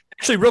 Josh.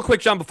 Actually, real quick,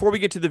 John, before we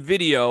get to the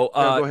video,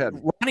 go ahead.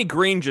 Ronnie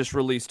Green just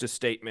released a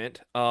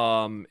statement,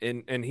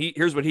 and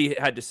here's what he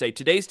had to say.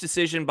 Today's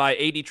decision by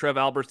AD Trev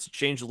Alberts to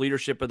change the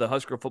leadership of the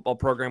Husker football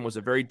program was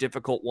a very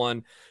difficult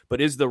one,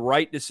 but is the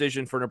right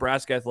decision for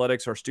Nebraska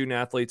athletics, our student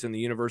athletes, and the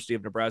University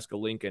of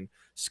Nebraska-Lincoln.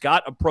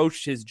 Scott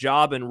approached his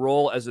job and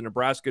role as a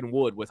Nebraskan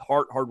would, with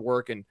heart, hard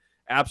work, and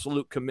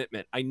absolute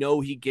commitment. I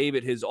know he gave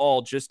it his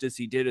all, just as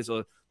he did as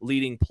a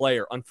leading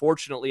player.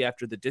 Unfortunately,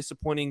 after the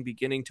disappointing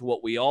beginning to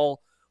what we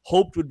all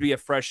hoped would be a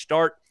fresh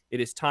start, it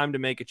is time to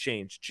make a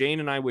change. Jane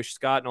and I wish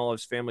Scott and all of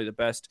his family the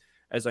best,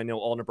 as I know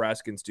all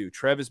Nebraskans do.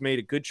 Trev has made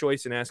a good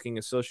choice in asking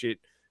associate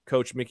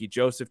coach Mickey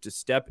Joseph to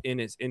step in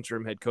as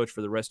interim head coach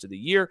for the rest of the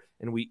year,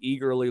 and we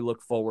eagerly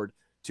look forward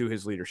to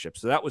his leadership.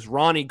 So that was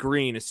Ronnie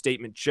Green, a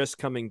statement just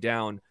coming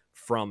down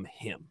from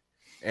him.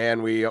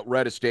 And we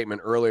read a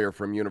statement earlier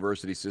from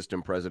University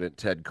System President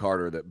Ted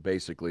Carter that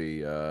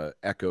basically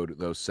echoed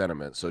those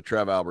sentiments. So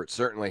Trev Alberts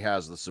certainly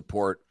has the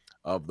support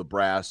of the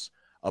brass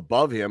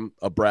above him,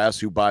 a brass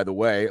who, by the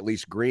way, at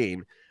least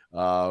Green,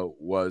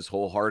 was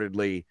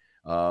wholeheartedly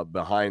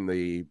behind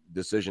the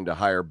decision to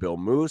hire Bill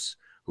Moose,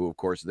 who, of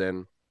course,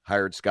 then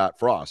hired Scott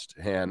Frost.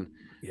 And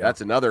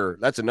that's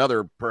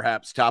another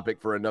perhaps topic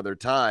for another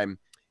time,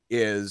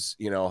 is,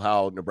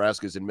 how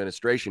Nebraska's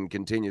administration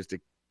continues to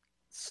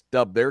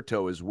stub their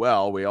toe as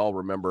well. We all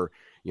remember,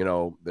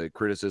 the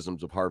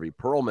criticisms of Harvey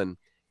Perlman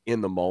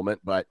in the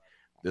moment, but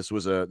this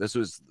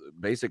was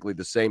basically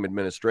the same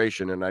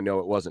administration. And I know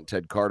it wasn't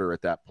Ted Carter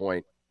at that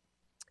point.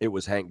 It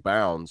was Hank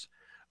Bounds.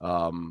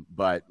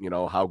 But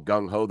how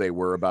gung-ho they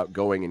were about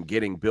going and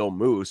getting Bill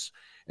Moose.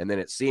 And then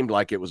it seemed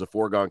like it was a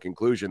foregone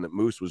conclusion that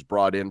Moose was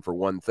brought in for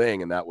one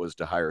thing, and that was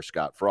to hire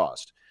Scott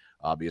Frost.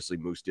 Obviously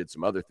Moose did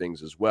some other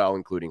things as well,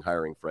 including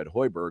hiring Fred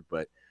Hoiberg,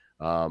 but,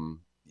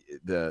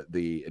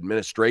 the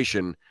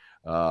administration,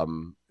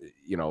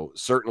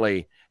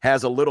 certainly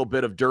has a little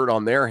bit of dirt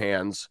on their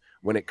hands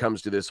when it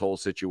comes to this whole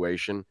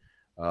situation.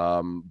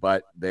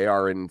 But they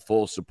are in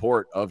full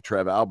support of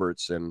Trev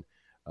Alberts, and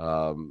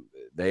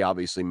they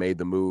obviously made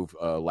the move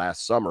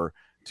last summer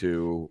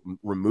to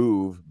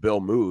remove Bill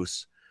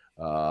Moose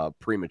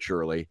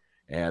prematurely.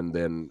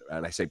 And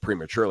I say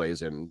prematurely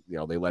as in,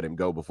 they let him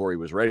go before he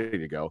was ready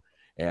to go.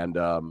 And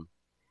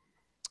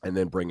and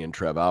then bring in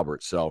Trev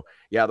Alberts. So,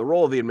 yeah, the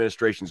role of the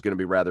administration is going to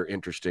be rather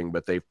interesting,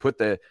 but they've put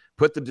the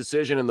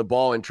decision and the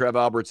ball in Trev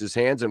Alberts'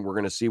 hands, and we're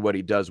going to see what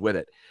he does with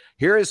it.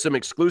 Here is some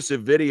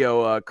exclusive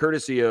video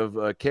courtesy of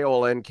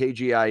KOLN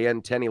KGIN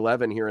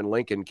 1011 here in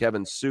Lincoln.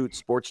 Kevin Suit,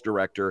 sports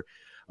director,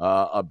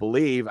 I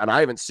believe, and I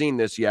haven't seen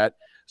this yet.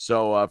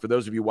 So for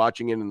those of you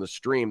watching it in the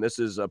stream, this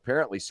is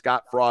apparently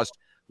Scott Frost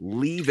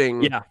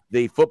leaving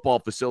the football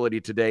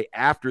facility today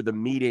after the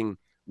meeting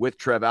with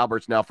Trev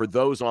Alberts. Now, for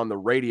those on the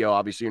radio,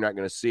 obviously you're not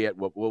going to see it.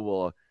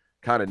 We'll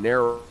kind of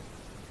narrow.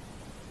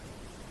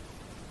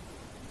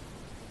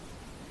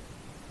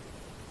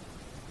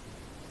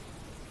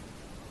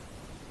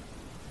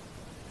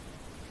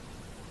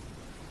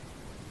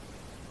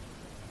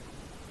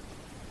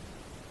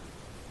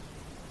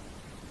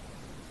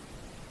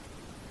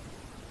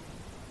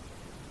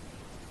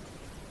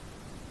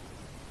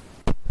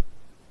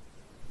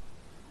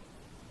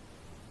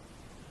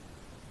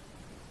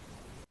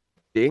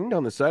 Dinged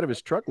on the side of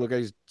his truck. Look,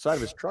 his side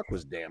of his truck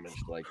was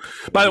damaged. Like,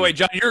 by the way,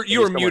 John,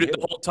 you were muted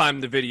the whole time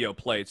the video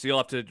played, so you'll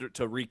have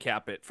to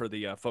recap it for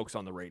the folks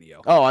on the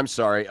radio. Oh, I'm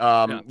sorry.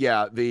 The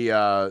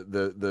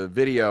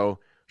video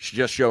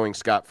just showing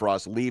Scott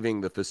Frost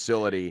leaving the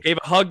facility. Gave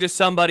a hug to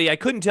somebody. I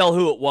couldn't tell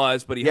who it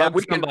was, but he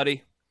hugged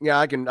somebody.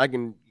 I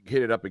can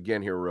hit it up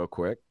again here real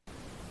quick.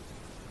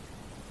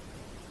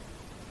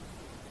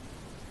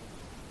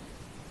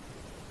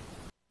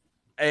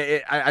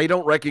 I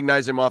don't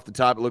recognize him off the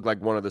top. It looked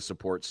like one of the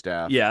support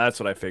staff. Yeah, that's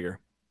what I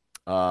figure.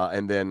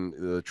 And then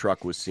the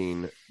truck was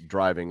seen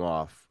driving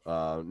off.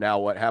 Now,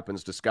 what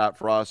happens to Scott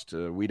Frost,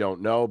 we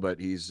don't know, but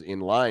he's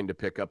in line to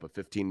pick up a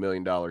 $15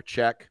 million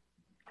check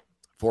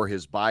for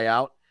his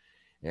buyout,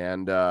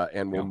 and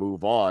we'll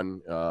move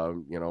on.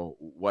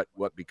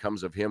 What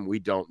becomes of him, we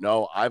don't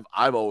know.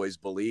 I've always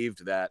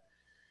believed that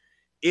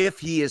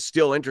if he is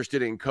still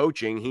interested in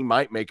coaching, he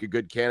might make a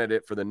good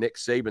candidate for the Nick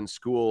Saban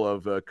School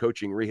of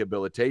Coaching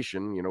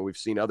Rehabilitation. You know, we've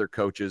seen other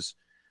coaches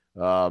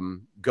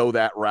go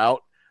that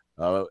route.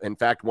 In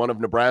fact, one of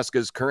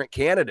Nebraska's current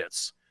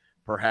candidates,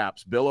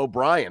 perhaps, Bill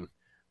O'Brien,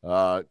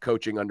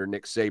 coaching under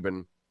Nick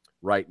Saban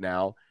right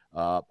now.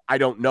 I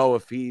don't know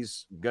if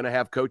he's going to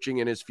have coaching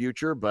in his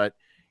future, but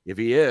if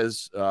he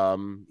is,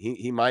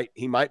 he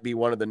might be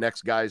one of the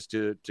next guys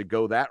to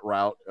go that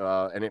route,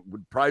 and it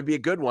would probably be a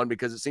good one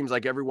because it seems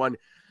like everyone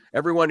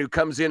who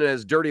comes in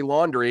as dirty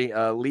laundry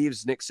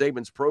leaves Nick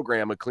Saban's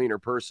program a cleaner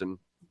person.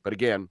 But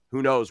again,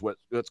 who knows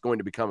what's going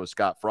to become of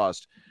Scott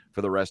Frost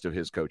for the rest of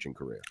his coaching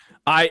career?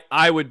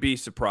 I would be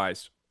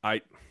surprised.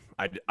 I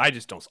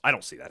just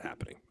don't see that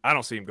happening. I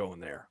don't see him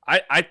going there.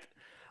 I've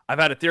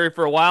had a theory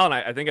for a while, and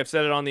I think I've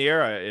said it on the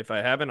air. If I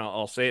haven't,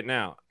 I'll say it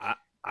now.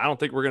 I don't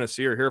think we're going to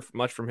see or hear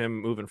much from him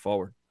moving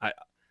forward. I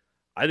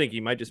think he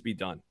might just be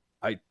done.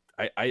 I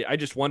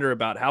just wonder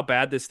about how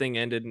bad this thing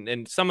ended,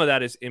 and some of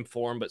that is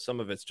informed, but some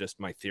of it's just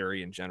my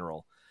theory in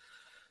general.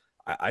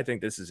 I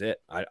think this is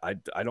it. I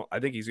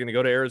think he's going to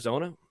go to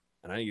Arizona,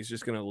 and I think he's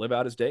just going to live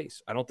out his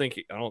days. I don't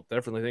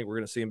definitely think we're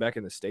going to see him back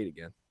in the state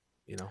again.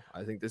 You know,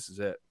 I think this is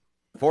it.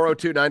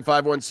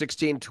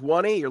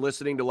 402-951-1620. You're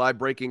listening to live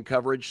breaking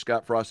coverage.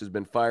 Scott Frost has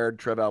been fired.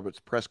 Trev Alberts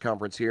press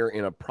conference here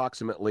in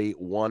approximately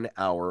 1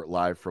 hour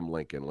live from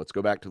Lincoln. Let's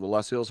go back to the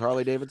Les Hills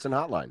Harley-Davidson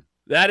hotline.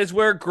 That is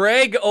where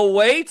Greg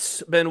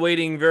awaits. Been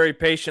waiting very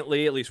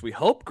patiently, at least we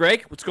hope.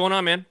 Greg, what's going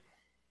on, man?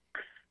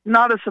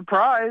 Not a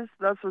surprise.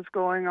 That's what's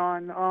going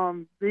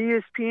on.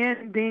 The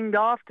ESPN dinged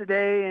off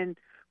today, and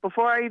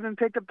before I even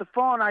picked up the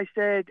phone, I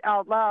said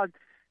out loud,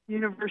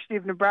 University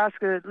of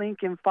Nebraska at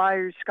Lincoln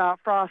fires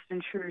Scott Frost,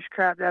 and sure as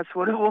crap, that's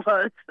what it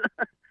was.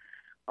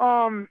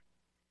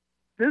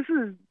 This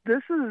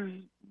has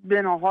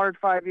been a hard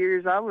 5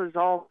 years. I was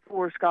all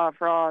for Scott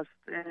Frost,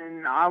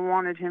 and I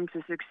wanted him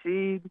to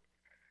succeed.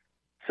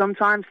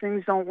 Sometimes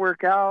things don't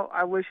work out.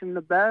 I wish him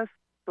the best,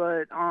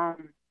 but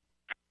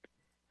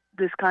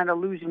this kind of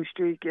losing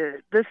streak,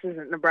 this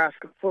isn't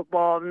Nebraska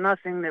football.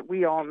 Nothing that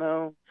we all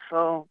know.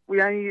 So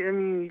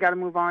you got to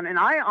move on. And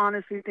I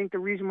honestly think the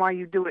reason why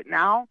you do it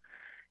now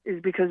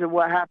is because of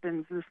what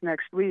happens this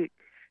next week.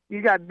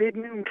 You got big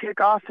noon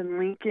kickoff in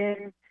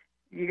Lincoln.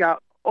 You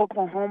got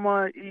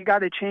Oklahoma. You got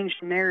to change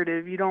the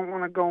narrative. You don't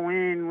want to go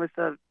in with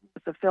the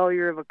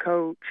failure of a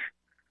coach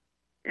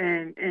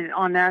and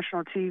on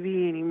national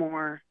TV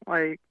anymore.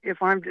 Like,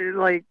 if I'm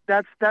like,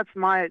 that's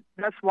why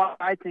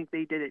I think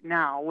they did it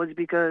now, was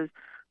because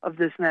of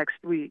this next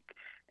week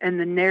and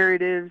the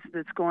narratives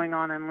that's going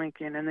on in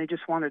Lincoln, and they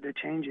just wanted to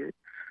change it.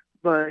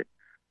 But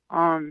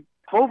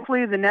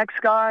hopefully the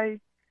next guy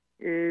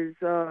is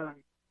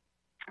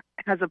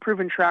has a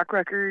proven track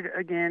record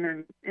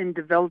again in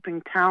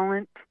developing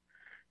talent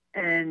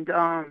and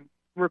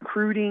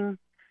recruiting,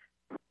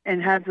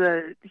 and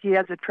he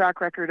has a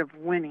track record of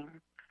winning.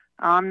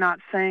 I'm not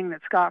saying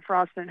that Scott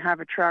Frost didn't have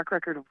a track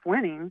record of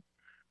winning,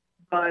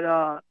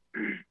 but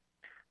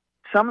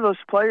some of those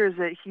players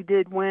that he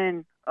did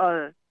win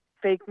a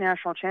fake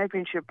national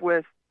championship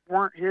with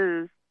weren't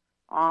his.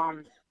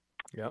 The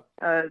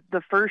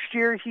first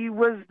year he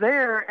was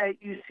there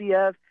at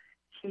UCF,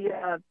 he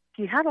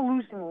had a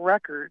losing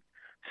record,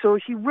 So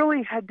he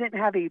really didn't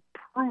have a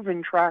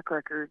proven track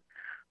record.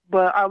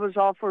 But I was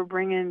all for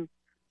bringing,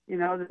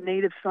 the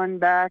native son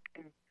back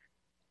and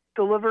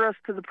deliver us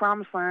to the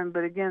promised land.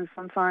 But again,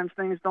 sometimes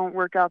things don't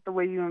work out the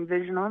way you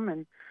envision them,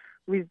 and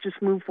we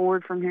just move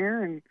forward from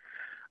here. And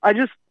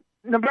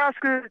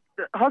Nebraska,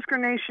 Husker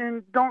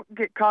Nation, don't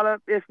get caught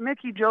up. If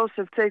Mickey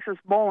Joseph takes us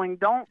bowling,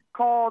 don't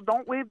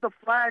wave the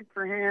flag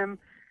for him.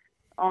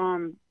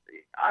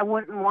 I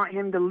wouldn't want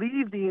him to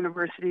leave the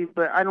university,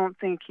 but I don't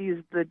think he's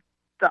the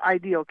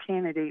ideal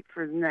candidate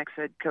for the next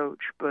head coach.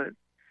 But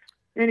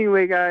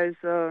anyway, guys,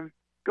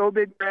 go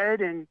Big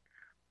Red, and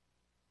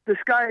the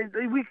sky,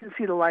 we can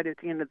see the light at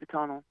the end of the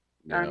tunnel.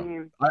 Yeah. I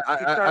mean,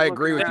 I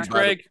agree with you,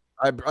 Greg.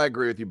 I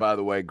agree with you, by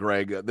the way,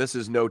 Greg. This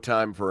is no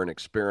time for an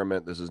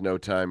experiment. This is no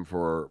time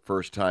for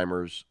first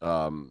timers.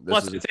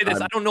 Plus, I'd say this: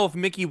 I don't know if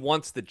Mickey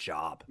wants the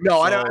job.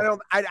 No, so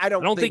I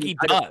don't think he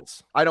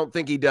does. I don't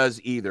think he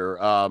does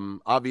either.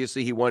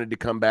 Obviously, he wanted to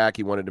come back.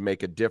 He wanted to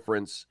make a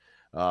difference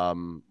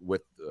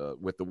with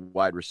the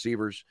wide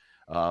receivers.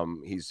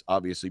 He's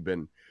obviously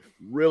been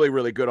really,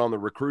 really good on the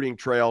recruiting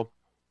trail.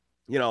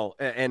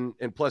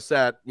 And plus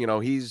that,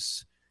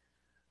 he's.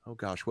 Oh,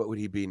 gosh, what would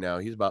he be now?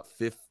 He's about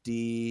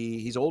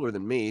 50. He's older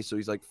than me, so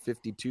he's like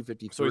 52,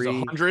 53. So he's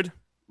 100?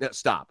 Yeah,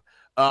 stop.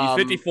 He's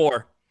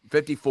 54.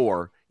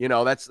 54.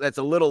 That's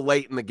a little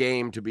late in the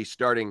game to be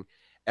starting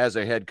as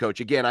a head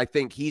coach. Again, I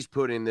think he's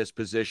put in this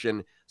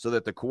position so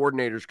that the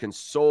coordinators can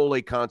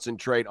solely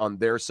concentrate on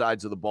their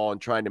sides of the ball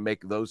and trying to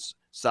make those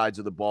sides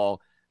of the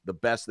ball the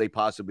best they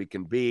possibly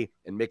can be.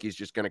 And Mickey's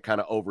just going to kind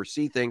of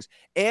oversee things.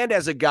 And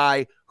as a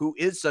guy who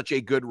is such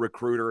a good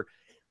recruiter,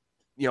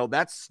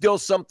 that's still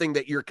something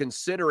that you're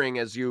considering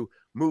as you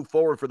move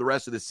forward for the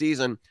rest of the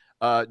season.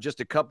 Just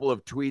a couple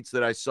of tweets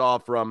that I saw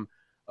from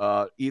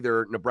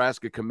either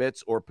Nebraska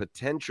commits or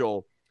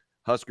potential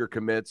Husker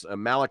commits.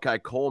 Malachi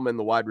Coleman,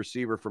 the wide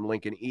receiver from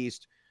Lincoln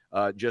East,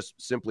 just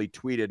simply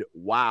tweeted,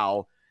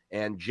 "Wow."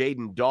 And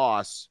Jaden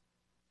Doss,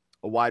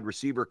 a wide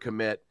receiver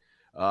commit,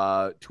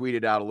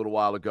 tweeted out a little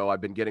while ago,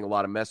 "I've been getting a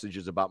lot of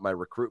messages about my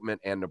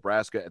recruitment and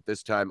Nebraska. At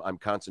this time, I'm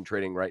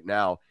concentrating right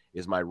now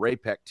is my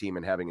Rapec team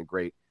and having a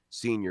great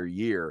senior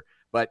year."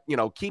 But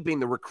keeping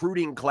the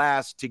recruiting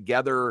class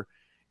together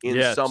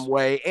in some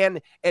way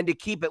and to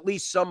keep at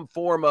least some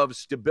form of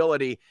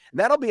stability. And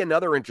that'll be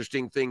another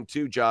interesting thing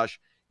too, Josh,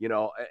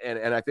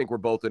 and I think we're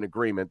both in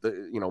agreement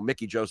that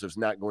Mickey Joseph's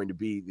not going to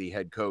be the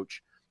head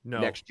coach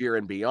next year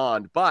and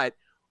beyond. But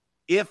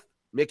if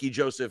Mickey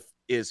Joseph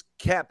is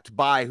kept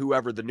by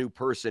whoever the new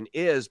person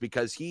is,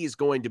 because he's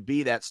going to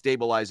be that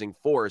stabilizing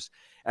force.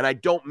 And I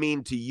don't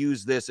mean to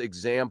use this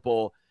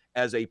example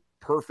as a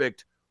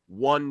perfect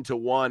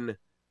one-to-one.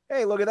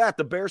 Hey, look at that.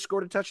 The Bears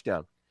scored a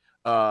touchdown.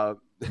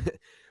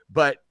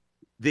 But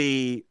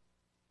the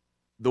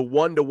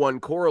one-to-one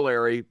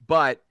corollary,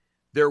 but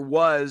there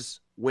was,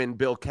 when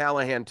Bill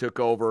Callahan took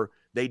over,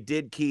 they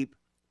did keep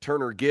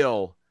Turner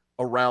Gill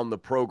around the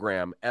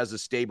program as a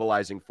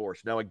stabilizing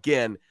force. Now,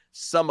 again,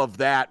 some of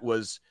that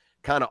was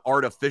kind of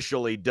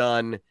artificially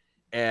done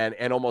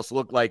and almost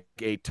looked like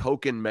a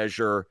token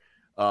measure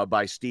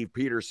by Steve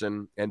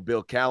Peterson and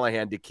Bill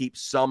Callahan to keep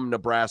some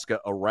Nebraska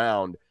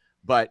around.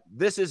 But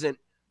this isn't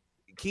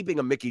keeping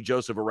a Mickey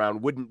Joseph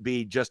around, wouldn't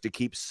be just to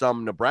keep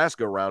some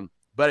Nebraska around,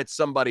 but it's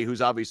somebody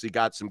who's obviously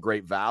got some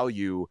great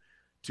value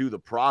to the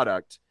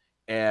product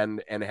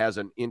and has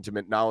an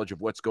intimate knowledge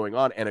of what's going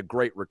on and a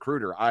great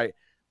recruiter.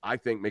 I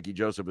think Mickey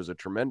Joseph is a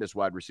tremendous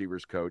wide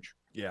receivers coach.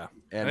 Yeah.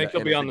 And I think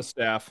he'll be on the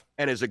staff.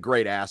 And is a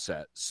great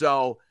asset.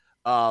 So,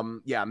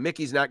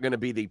 Mickey's not going to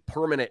be the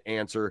permanent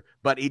answer,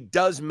 but it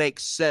does make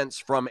sense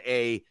from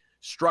a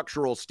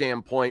structural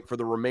standpoint for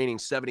the remaining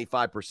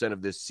 75%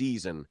 of this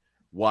season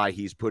why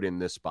he's put in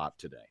this spot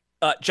today.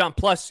 John,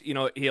 plus, he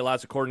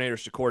allows the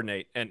coordinators to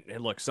coordinate. And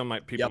look,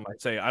 people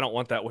might say, I don't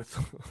want that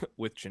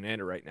with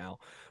Chenander right now.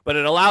 But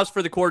it allows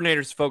for the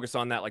coordinators to focus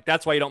on that. Like,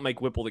 that's why you don't make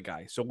Whipple the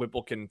guy. So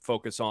Whipple can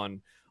focus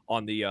on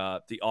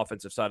the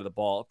offensive side of the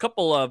ball. A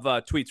couple of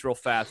tweets real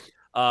fast.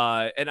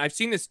 And I've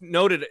seen this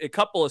noted a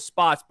couple of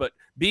spots, but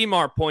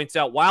Beamar points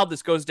out, while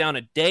this goes down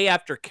a day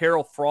after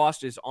Carol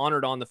Frost is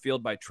honored on the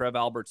field by Trev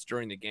Alberts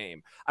during the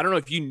game. I don't know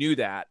if you knew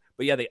that,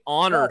 but yeah, they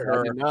honored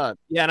her. I did not.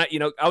 Yeah,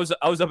 and I was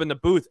up in the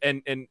booth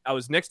and I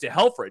was next to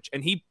Helfrich,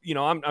 and he,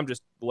 I'm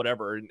just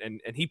whatever,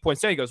 and he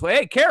points out, he goes, "Well,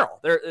 hey, Carol,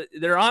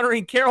 they're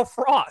honoring Carol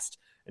Frost."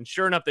 And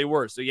sure enough, they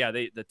were. So, yeah,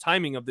 the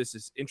timing of this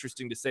is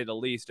interesting to say the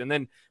least. And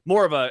then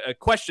more of a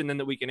question then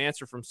that we can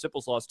answer from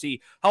Sipples Lost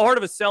T. How hard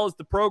of a sell is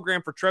the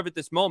program for Trev at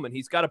this moment?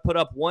 He's got to put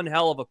up one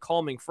hell of a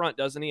calming front,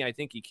 doesn't he? I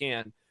think he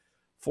can,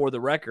 for the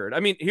record. I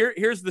mean,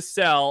 here's the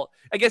sell.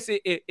 I guess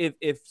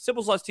if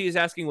Sipples Lost T is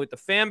asking with the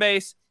fan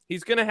base,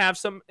 he's going to have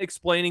some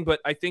explaining.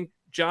 But I think,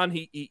 John,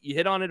 he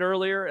hit on it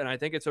earlier, and I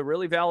think it's a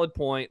really valid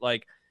point.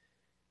 Like,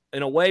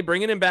 in a way,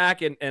 bringing him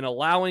back and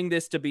allowing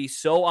this to be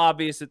so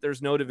obvious that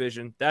there's no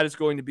division, that is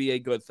going to be a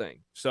good thing.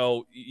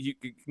 So you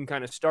can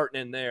kind of start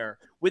in there.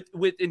 With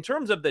in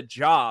terms of the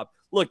job,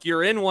 look,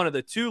 you're in one of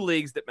the two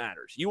leagues that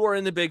matters. You are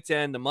in the Big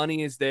Ten. The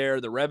money is there.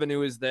 The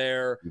revenue is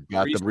there. You've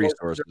got the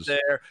resources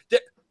are there.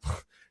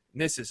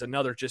 and this is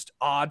another just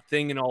odd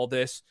thing in all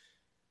this,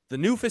 the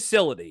new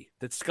facility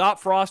that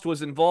Scott Frost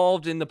was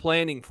involved in the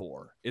planning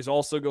for is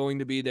also going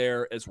to be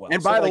there as well.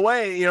 And by the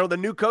way, the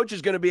new coach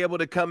is going to be able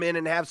to come in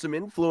and have some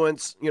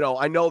influence.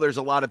 I know there's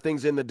a lot of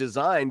things in the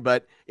design,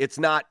 but it's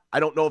not, I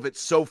don't know if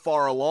it's so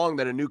far along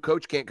that a new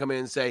coach can't come in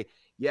and say,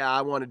 yeah,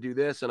 I want to do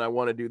this and I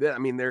want to do that. I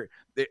mean,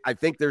 I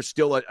think there's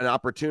still an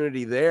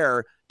opportunity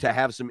there to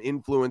have some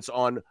influence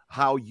on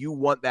how you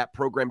want that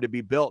program to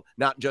be built,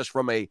 not just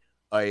from a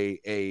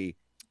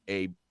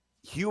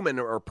human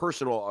or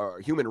personal or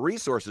human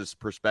resources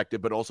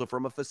perspective, but also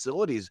from a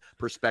facilities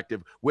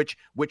perspective, which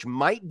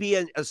might be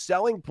a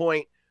selling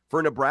point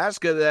for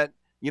Nebraska that,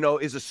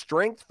 is a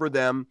strength for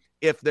them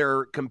if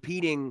they're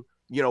competing,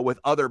 with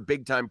other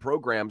big time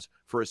programs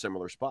for a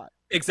similar spot.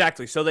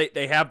 Exactly. So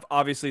they have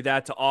obviously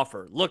that to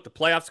offer. Look, the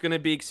playoff's going to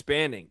be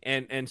expanding.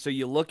 And so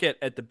you look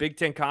at the Big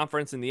Ten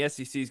Conference, and the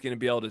SEC is going to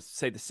be able to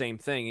say the same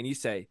thing. And you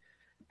say,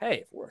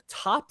 hey, if we're a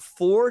top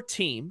 4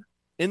 team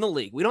in the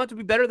league, we don't have to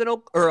be better than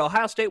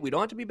Ohio State. We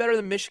don't have to be better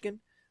than Michigan.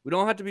 We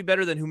don't have to be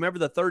better than whomever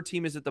the 3rd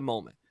team is at the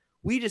moment.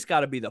 We just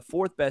got to be the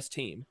 4th best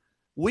team.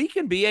 We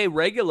can be a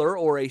regular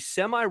or a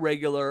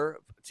semi-regular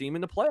team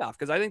in the playoff,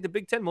 because I think the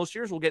Big Ten most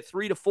years will get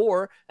 3 to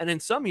 4, and in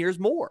some years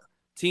more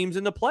teams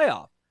in the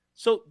playoff.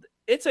 So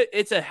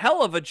it's a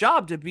hell of a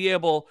job to be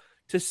able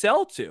to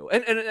sell to.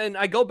 And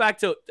I go back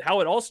to how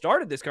it all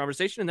started, this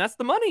conversation, and that's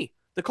the money.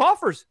 The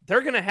coffers,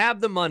 they're going to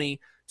have the money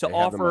to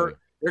offer.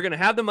 They're going to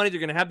have the money. They're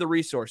going to have the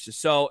resources.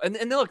 So,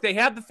 and look, they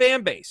have the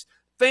fan base.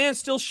 Fans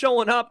still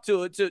showing up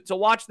to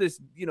watch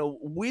this,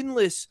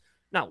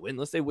 not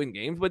winless, they win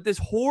games, but this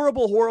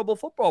horrible, horrible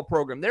football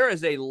program. There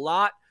is a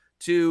lot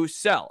to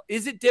sell.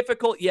 Is it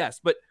difficult?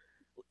 Yes. But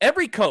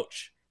every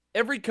coach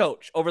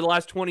over the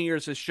last 20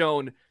 years has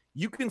shown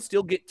you can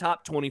still get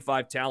top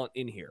 25 talent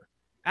in here.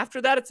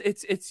 After that,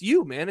 it's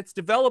you, man. It's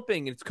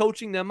developing and it's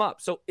coaching them up.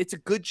 So it's a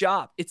good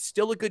job. It's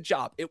still a good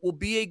job. It will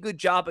be a good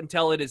job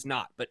until it is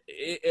not. But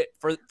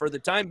for the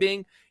time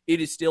being, it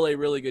is still a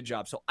really good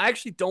job. So I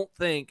actually don't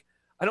think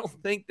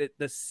that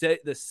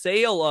the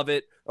sale of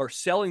it or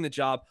selling the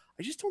job,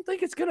 I just don't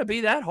think it's going to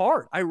be that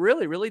hard. I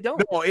really, really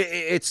don't. No,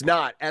 it's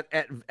not.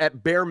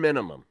 At bare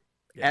minimum,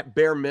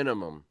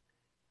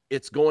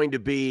 it's going to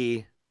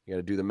be, you got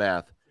to do the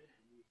math.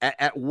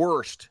 At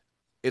worst,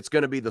 it's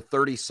going to be the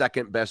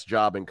 32nd best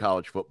job in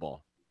college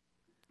football,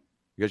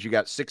 because you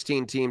got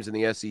 16 teams in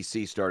the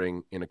SEC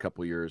starting in a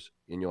couple years,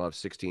 and you'll have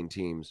 16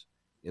 teams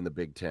in the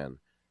Big Ten.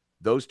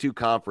 Those 2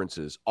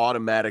 conferences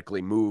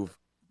automatically move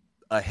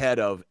ahead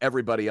of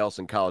everybody else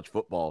in college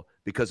football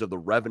because of the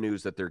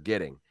revenues that they're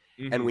getting.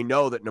 Mm-hmm. And we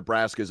know that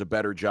Nebraska is a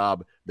better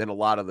job than a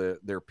lot of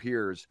their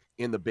peers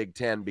in the Big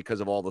Ten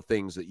because of all the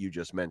things that you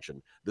just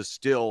mentioned, the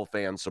still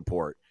fan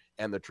support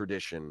and the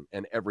tradition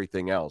and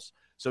everything else.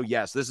 So,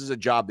 yes, this is a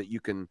job that you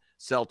can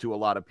sell to a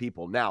lot of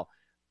people. Now,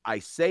 I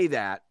say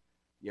that,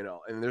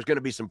 and there's going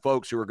to be some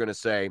folks who are going to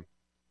say,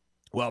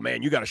 well,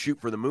 man, you got to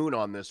shoot for the moon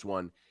on this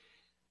one.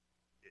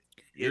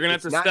 You're going to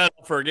have to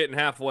settle for getting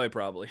halfway,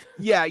 probably.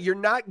 Yeah, you're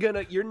not going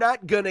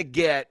to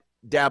get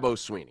Dabo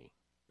Swinney.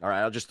 All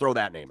right, I'll just throw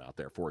that name out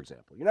there, for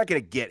example. You're not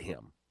going to get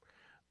him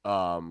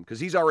because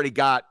he's already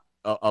got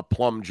a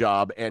plum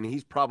job, and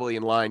he's probably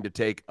in line to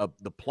take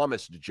the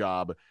plumbest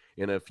job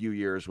in a few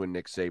years when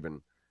Nick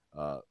Saban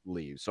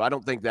leaves. So I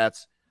don't think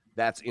that's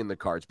in the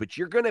cards, but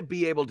you're going to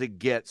be able to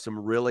get some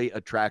really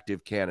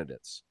attractive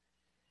candidates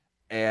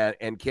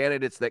and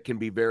candidates that can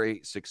be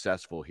very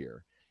successful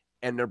here.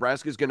 And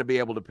Nebraska is going to be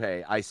able to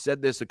pay. I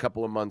said this a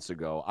couple of months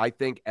ago. I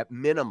think at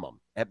minimum,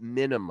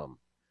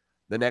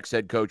 the next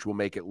head coach will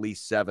make at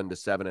least $7 to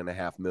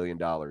 $7.5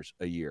 million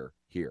a year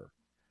here.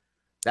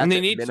 That's and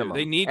they need minimum.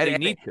 They need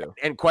to.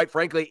 And quite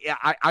frankly,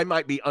 I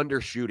might be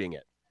undershooting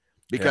it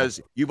because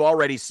you've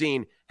already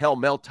seen, hell,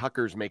 Mel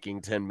Tucker's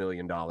making $10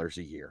 million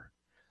a year.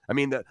 I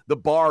mean, the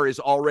bar is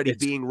already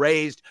being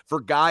raised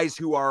for guys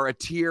who are a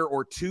tier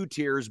or 2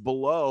 tiers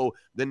below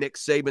the Nick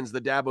Sabans,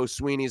 the Dabo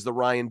Sweeneys, the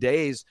Ryan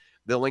Days,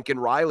 the Lincoln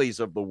Rileys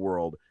of the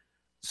world.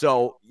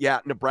 So, yeah,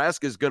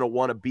 Nebraska is going to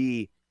want to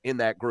be in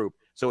that group.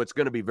 So it's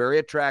going to be very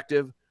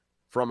attractive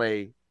from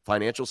a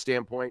financial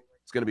standpoint.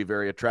 It's going to be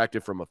very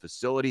attractive from a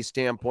facility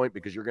standpoint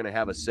because you're going to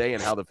have a say in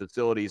how the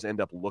facilities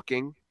end up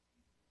looking.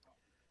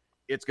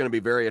 It's going to be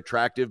very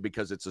attractive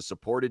because it's a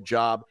supported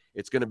job.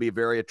 It's going to be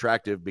very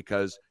attractive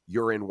because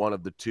you're in one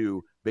of the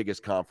 2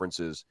 biggest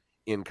conferences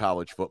in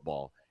college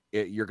football.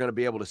 You're going to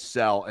be able to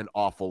sell an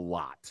awful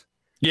lot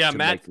to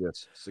make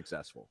this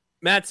successful.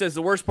 Matt says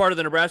the worst part of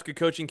the Nebraska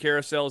coaching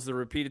carousel is the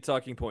repeated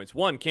talking points.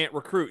 1, can't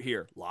recruit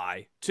here.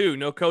 Lie. 2,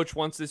 no coach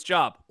wants this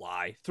job.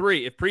 Lie.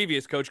 3, if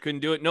previous coach couldn't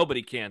do it,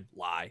 nobody can.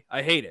 Lie.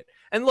 I hate it.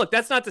 And look,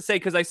 that's not to say,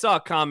 because I saw a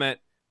comment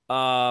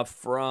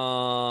from,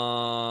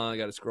 I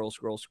got to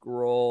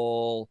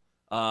scroll.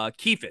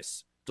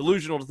 Keefus,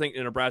 delusional to think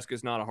that Nebraska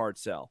is not a hard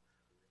sell.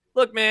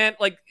 Look, man,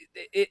 like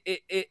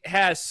it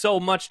has so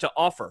much to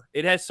offer.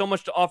 It has so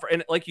much to offer.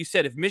 And like you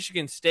said, if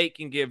Michigan State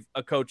can give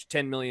a coach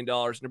 $10 million,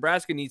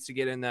 Nebraska needs to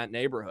get in that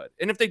neighborhood.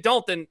 And if they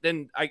don't,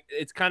 then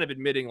it's kind of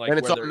admitting like, and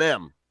it's on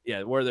them.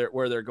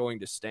 where they're going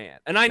to stand.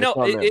 And I know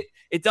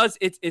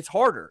it's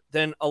harder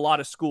than a lot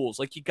of schools.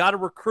 Like you got to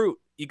recruit.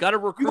 You got to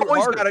recruit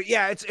harder.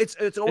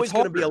 It's always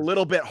going to be a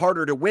little bit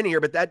harder to win here,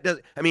 but that does.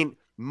 I mean,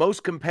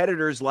 most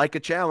competitors like a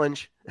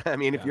challenge. I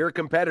mean, if you're a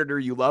competitor,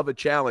 you love a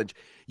challenge.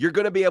 You're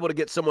going to be able to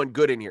get someone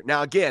good in here.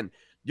 Now, again,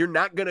 you're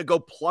not going to go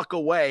pluck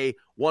away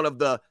one of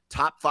the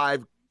top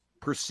 5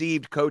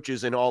 perceived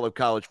coaches in all of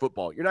college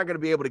football. You're not going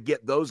to be able to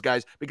get those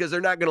guys because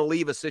they're not going to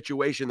leave a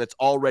situation that's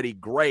already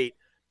great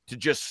to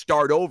just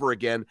start over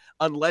again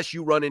unless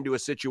you run into a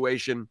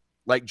situation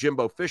like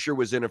Jimbo Fisher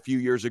was in a few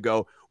years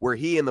ago where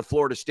he and the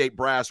Florida State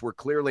brass were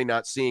clearly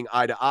not seeing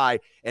eye to eye,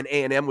 and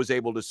A&M was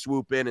able to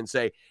swoop in and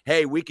say,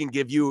 hey, we can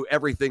give you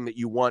everything that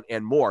you want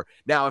and more.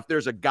 Now, if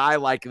there's a guy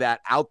like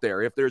that out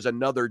there, if there's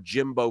another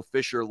Jimbo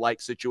Fisher-like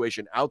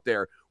situation out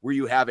there where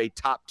you have a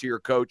top-tier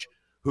coach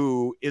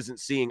who isn't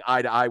seeing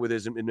eye to eye with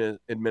his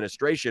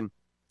administration,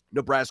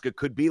 Nebraska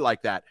could be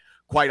like that.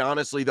 Quite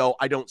honestly, though,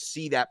 I don't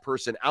see that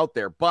person out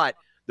there, but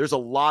there's a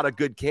lot of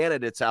good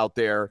candidates out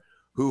there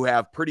who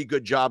have pretty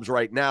good jobs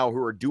right now,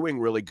 who are doing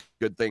really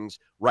good things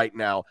right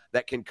now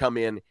that can come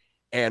in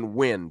and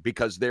win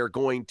because they're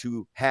going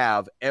to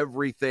have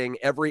everything,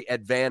 every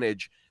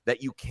advantage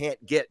that you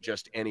can't get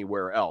just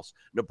anywhere else.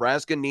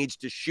 Nebraska needs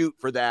to shoot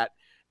for that.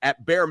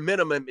 At bare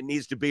minimum, it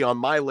needs to be on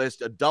my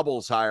list a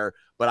doubles hire,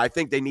 but I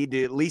think they need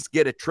to at least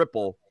get a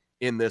triple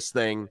in this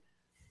thing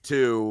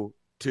to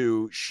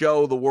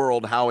show the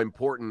world how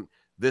important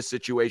this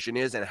situation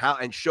is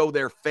and show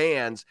their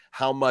fans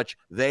how much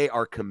they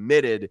are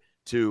committed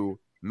to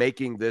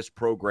making this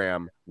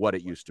program what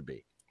it used to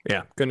be.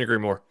 Yeah, couldn't agree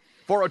more.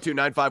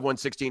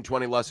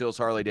 402-951-1620, Les Hills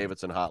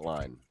Harley-Davidson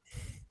hotline.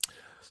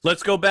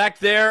 Let's go back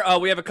there.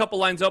 We have a couple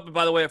lines open,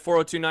 by the way, at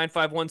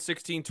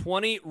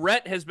 402-951-1620.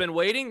 Rhett has been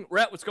waiting.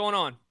 Rhett, what's going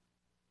on?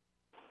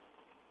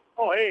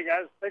 Oh, hey,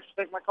 guys. Thanks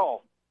for taking my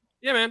call.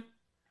 Yeah, man.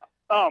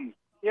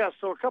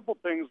 So a couple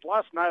things.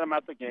 Last night I'm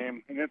at the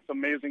game, and it's an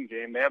amazing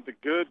game. They have the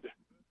good,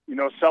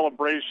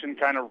 celebration,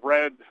 kind of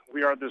red,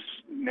 we are this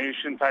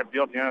nation type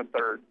deal at the end of the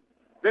third.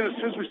 Then as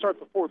soon as we start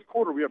the fourth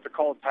quarter, we have to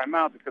call a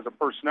timeout because of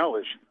personnel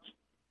issues.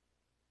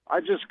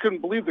 I just couldn't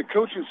believe the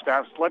coaching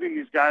staff's letting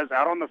these guys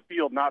out on the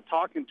field, not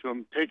talking to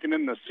them, taking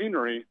in the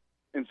scenery.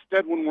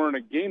 Instead, when we're in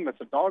a game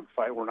that's a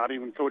dogfight, we're not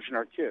even coaching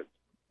our kids.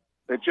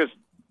 It just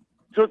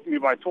took me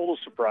by total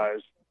surprise.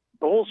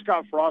 The whole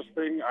Scott Frost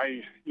thing,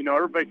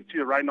 everybody can see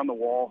the writing on the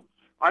wall.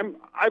 I'm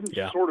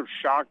sort of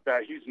shocked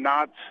that he's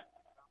not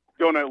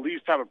going to at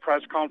least have a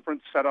press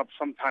conference set up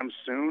sometime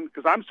soon,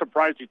 because I'm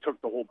surprised he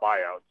took the whole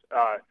buyout.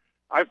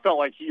 I felt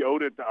like he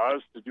owed it to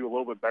us to do a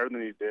little bit better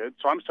than he did,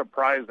 so I'm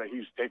surprised that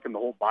he's taken the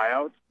whole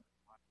buyout.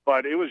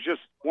 But it was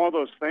just one of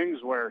those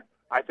things where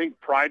I think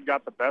pride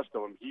got the best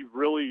of him. He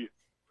really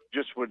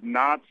just would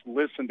not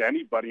listen to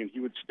anybody, and he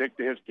would stick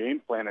to his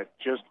game plan. It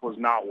just was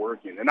not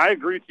working. And I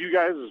agree with you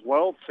guys as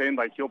well, saying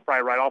like he'll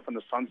probably ride off in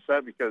the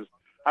sunset, because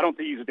I don't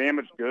think he's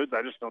damaged goods.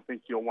 I just don't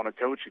think he'll want to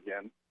coach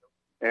again.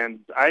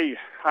 And I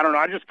don't know.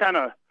 I just kind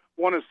of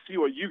want to see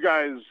what you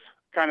guys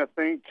kind of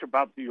think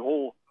about the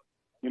whole,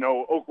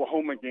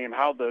 Oklahoma game,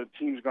 how the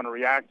team's going to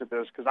react to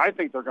this, because I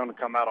think they're going to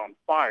come out on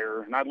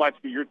fire, and I'd like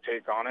to get your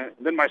take on it.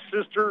 And then my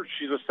sister,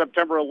 she's a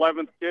September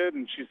 11th kid,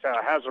 and she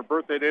has her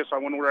birthday day, so I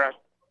went over to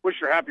wish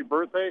her happy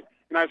birthday.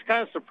 And I was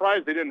kind of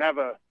surprised they didn't have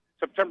a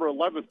September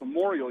 11th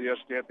memorial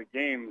yesterday at the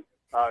game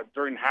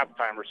during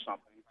halftime or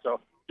something. So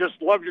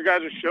just love your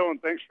guys' show,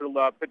 and thanks for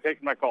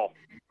taking my call.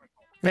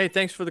 Hey,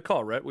 thanks for the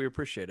call, Rhett. We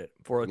appreciate it.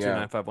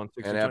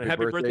 402-951-1620.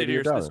 Happy birthday to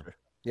your sister.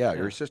 Yeah,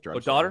 your sister.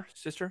 Daughter?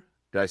 Sister?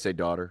 Did I say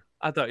daughter?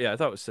 I thought it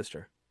was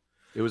sister.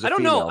 It was a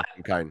female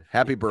kind.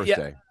 Happy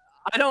birthday.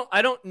 Yeah,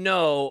 I don't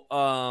know.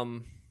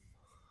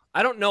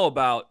 I don't know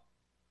about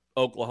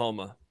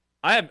Oklahoma.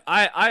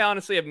 I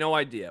honestly have no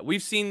idea.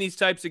 We've seen these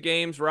types of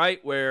games, right,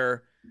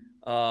 where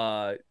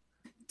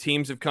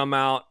teams have come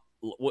out,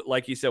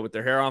 like you said, with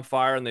their hair on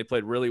fire, and they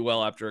played really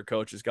well after a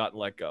coach has gotten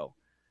let go.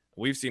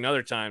 We've seen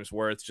other times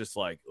where it's just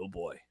like, oh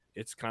boy,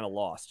 it's kind of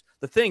lost.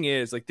 The thing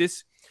is, like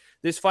this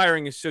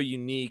firing is so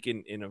unique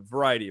in a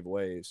variety of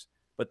ways,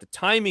 but the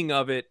timing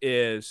of it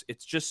is,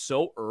 it's just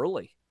so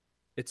early.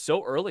 It's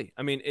so early.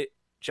 I mean,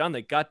 John,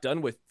 they got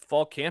done with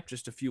fall camp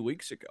just a few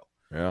weeks ago.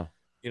 Yeah.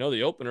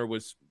 The opener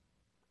was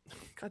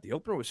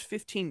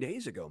 15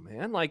 days ago,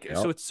 man.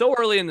 So it's so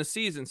early in the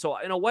season. So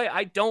in a way,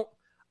 I don't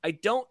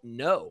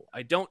know.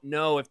 I don't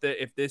know if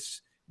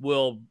this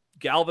will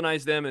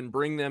galvanize them and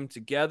bring them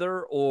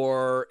together,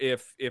 or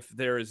if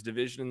there is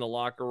division in the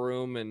locker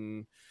room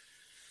and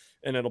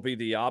it'll be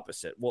the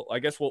opposite. Well, I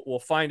guess we'll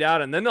find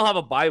out, and then they'll have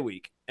a bye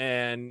week.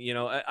 And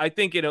I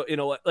think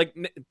like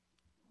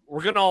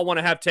we're gonna all want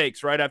to have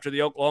takes right after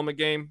the Oklahoma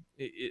game.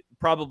 It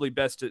probably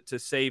best to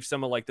save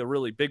some of like the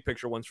really big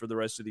picture ones for the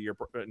rest of the year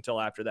until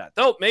after that.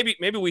 Though maybe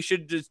we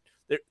should just.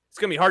 It's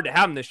gonna be hard to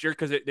have them this year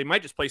because they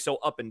might just play so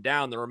up and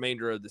down the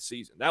remainder of the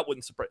season. That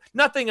wouldn't surprise.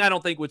 Nothing I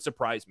don't think would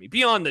surprise me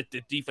beyond the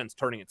defense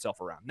turning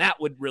itself around. That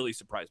would really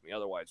surprise me.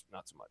 Otherwise,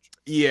 not so much.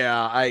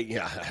 Yeah,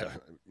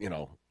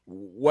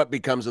 what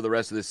becomes of the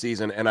rest of the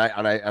season. And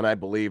I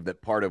believe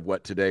that part of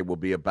what today will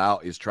be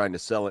about is trying to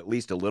sell at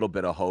least a little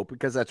bit of hope,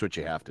 because that's what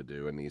you have to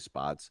do in these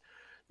spots.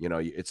 You know,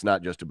 it's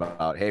not just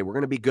about, hey, we're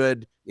going to be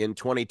good in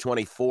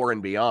 2024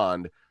 and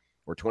beyond,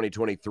 or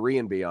 2023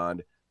 and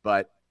beyond,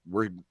 but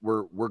we're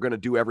going to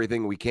do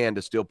everything we can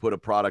to still put a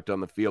product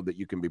on the field that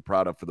you can be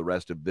proud of for the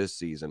rest of this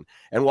season.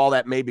 And while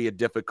that may be a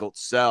difficult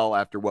sell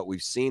after what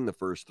we've seen the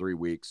first 3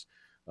 weeks,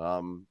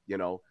 you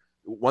know,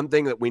 one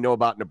thing that we know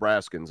about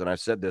Nebraskans, and I've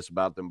said this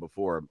about them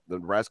before, the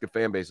Nebraska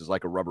fan base is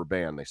like a rubber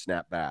band. They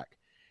snap back.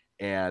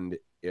 And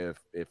if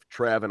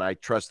Trev, and I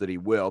trust that he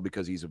will,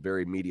 because he's a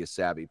very media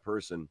savvy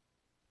person,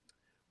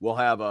 we'll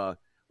have a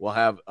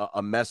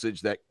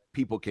message that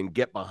people can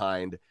get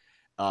behind,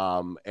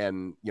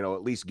 and, you know,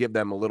 at least give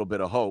them a little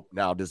bit of hope.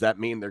 Now, does that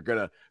mean they're going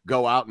to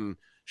go out and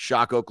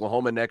shock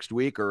Oklahoma next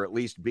week, or at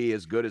least be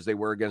as good as they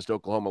were against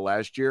Oklahoma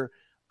last year?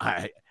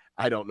 I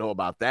don't know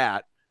about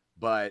that,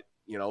 but,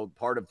 you know,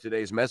 part of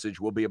today's message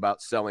will be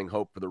about selling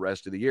hope for the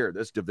rest of the year.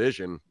 This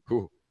division,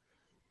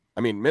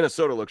 I mean,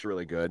 Minnesota looks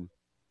really good,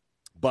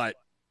 but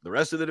the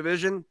rest of the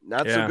division,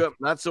 not so good,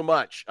 not so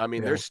much. I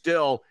mean, there's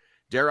still,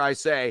 dare I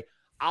say,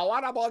 a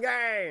winnable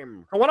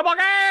game. A winnable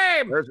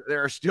game.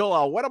 There are still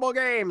winnable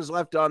games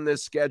left on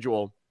this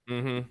schedule.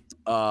 Mm-hmm.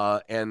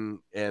 And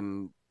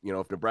you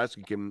know, if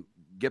Nebraska can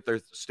get their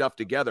stuff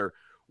together,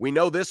 we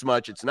know this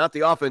much: it's not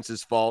the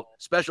offense's fault.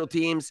 Special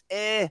teams,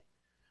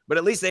 but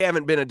at least they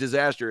haven't been a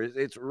disaster.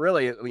 It's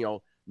really, you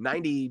know,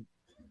 90%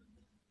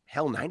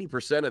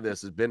 of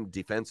this has been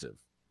defensive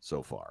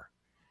so far.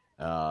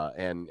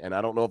 And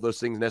I don't know if those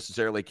things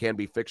necessarily can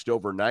be fixed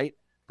overnight,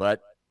 but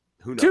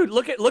who knows? Dude,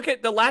 look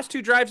at the last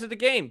 2 drives of the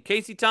game.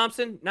 Casey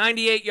Thompson,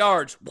 98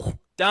 yards.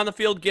 Down the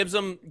field, gives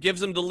them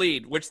the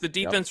lead, which the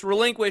defense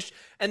relinquished.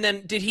 And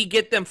then did he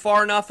get them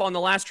far enough on the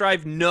last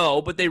drive?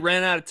 No, but they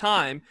ran out of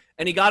time,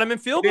 and he got them in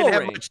field goal range. They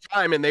didn't have much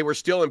time, and they were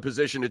still in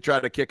position to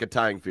try to kick a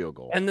tying field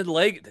goal. And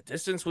the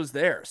distance was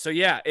there. So,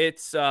 yeah,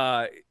 it's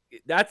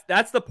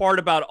that's the part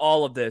about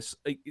all of this.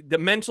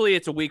 Mentally,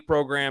 it's a weak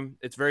program.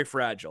 It's very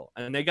fragile,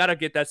 and they got to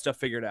get that stuff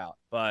figured out.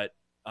 But,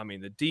 I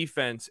mean, the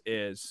defense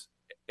is –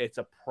 it's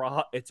a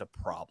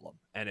problem.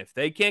 And if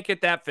they can't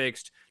get that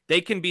fixed, they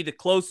can be the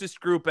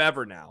closest group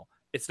ever now.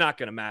 It's not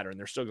going to matter, and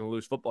they're still going to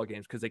lose football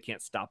games because they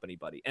can't stop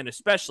anybody, and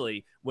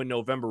especially when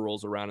November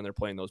rolls around and they're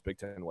playing those Big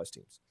Ten West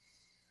teams.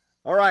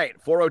 All right,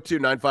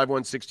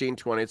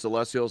 402-951-1620. It's the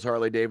Les Hills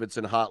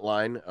Harley-Davidson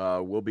hotline.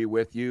 We'll be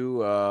with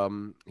you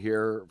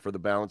here for the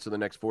balance of the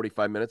next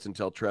 45 minutes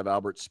until Trev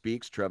Alberts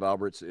speaks. Trev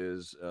Alberts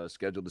is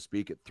scheduled to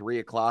speak at 3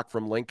 o'clock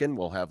from Lincoln.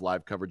 We'll have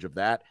live coverage of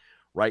that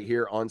right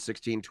here on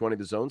 1620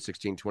 The Zone,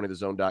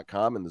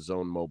 1620thezone.com, and the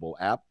Zone mobile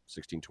app,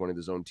 1620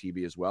 The Zone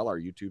TV as well, our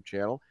YouTube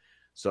channel.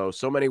 So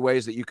many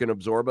ways that you can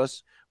absorb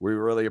us. We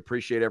really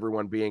appreciate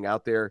everyone being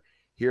out there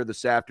here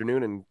this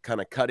afternoon and kind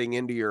of cutting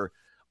into your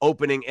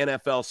opening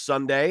NFL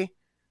Sunday.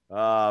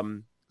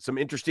 Some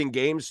interesting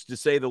games, to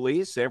say the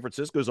least. San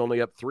Francisco's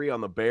only up 3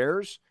 on the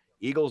Bears.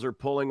 Eagles are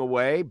pulling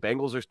away.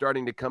 Bengals are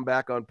starting to come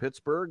back on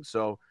Pittsburgh.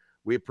 So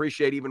we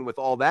appreciate, even with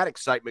all that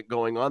excitement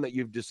going on, that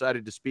you've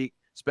decided to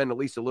spend at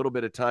least a little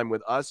bit of time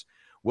with us.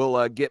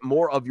 We'll get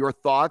more of your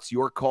thoughts,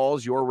 your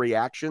calls, your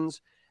reactions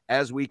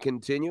as we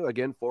continue.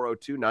 Again,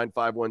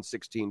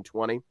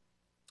 402-951-1620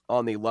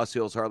 on the Les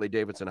Hills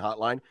Harley-Davidson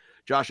hotline.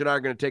 Josh and I are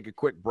going to take a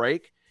quick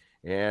break,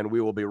 and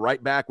we will be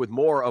right back with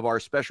more of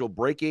our special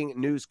breaking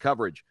news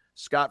coverage.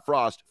 Scott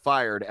Frost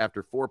fired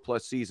after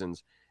 4+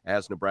 seasons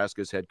as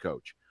Nebraska's head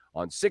coach.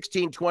 On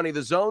 1620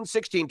 The Zone,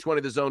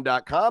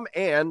 1620thezone.com,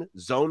 and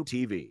Zone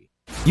TV.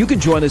 You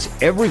can join us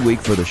every week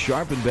for the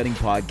Sharp and Betting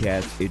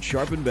podcast. It's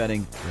Sharp and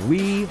Betting.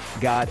 We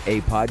got a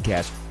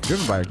podcast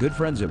driven by our good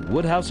friends at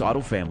Woodhouse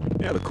Auto Family.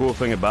 Yeah, the cool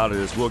thing about it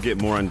is we'll get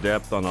more in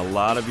depth on a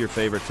lot of your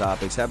favorite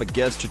topics, have a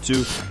guest or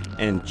two,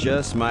 and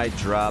just might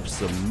drop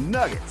some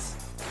nuggets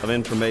of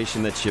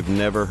information that you've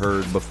never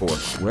heard before.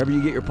 Wherever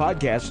you get your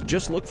podcasts,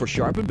 just look for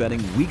Sharp and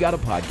Betting. We got a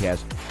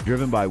podcast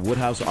driven by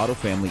Woodhouse Auto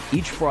Family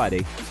each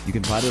Friday. You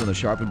can find it on the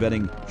Sharp and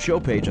Betting show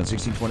page on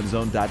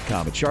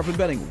 1620thezone.com. At Sharp and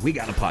Betting, we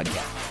got a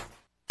podcast.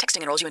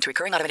 Texting enrolls you into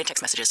recurring automated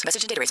text messages.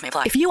 Message and data rates may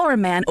apply. If you are a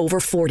man over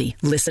 40,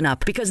 listen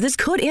up, because this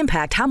could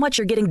impact how much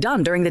you're getting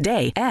done during the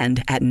day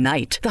and at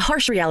night. The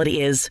harsh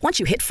reality is, once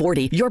you hit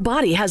 40, your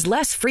body has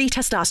less free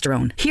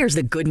testosterone. Here's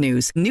the good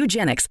news.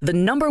 Nugenix, the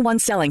 #1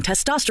 selling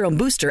testosterone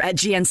booster at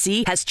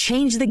GNC, has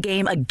changed the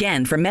game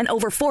again for men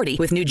over 40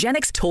 with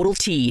Nugenix Total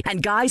T.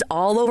 And guys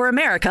all over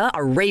America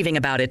are raving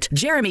about it.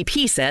 Jeremy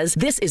P. says,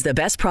 this is the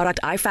best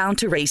product I found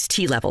to raise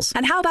T levels.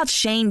 And how about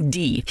Shane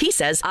D.? He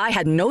says, I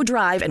had no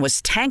drive and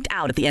was tanked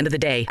out at the end of the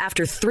day.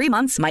 After 3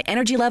 months, my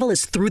energy level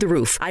is through the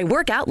roof. I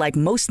work out like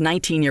most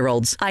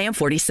 19-year-olds. I am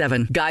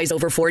 47. Guys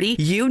over 40,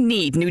 you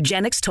need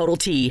Nugenix Total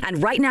T.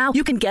 And right now,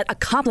 you can get a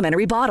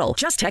complimentary bottle.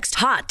 Just text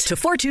HOT to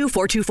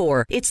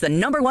 42424. It's the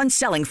 #1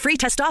 selling free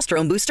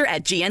testosterone booster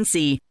at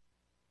GNC.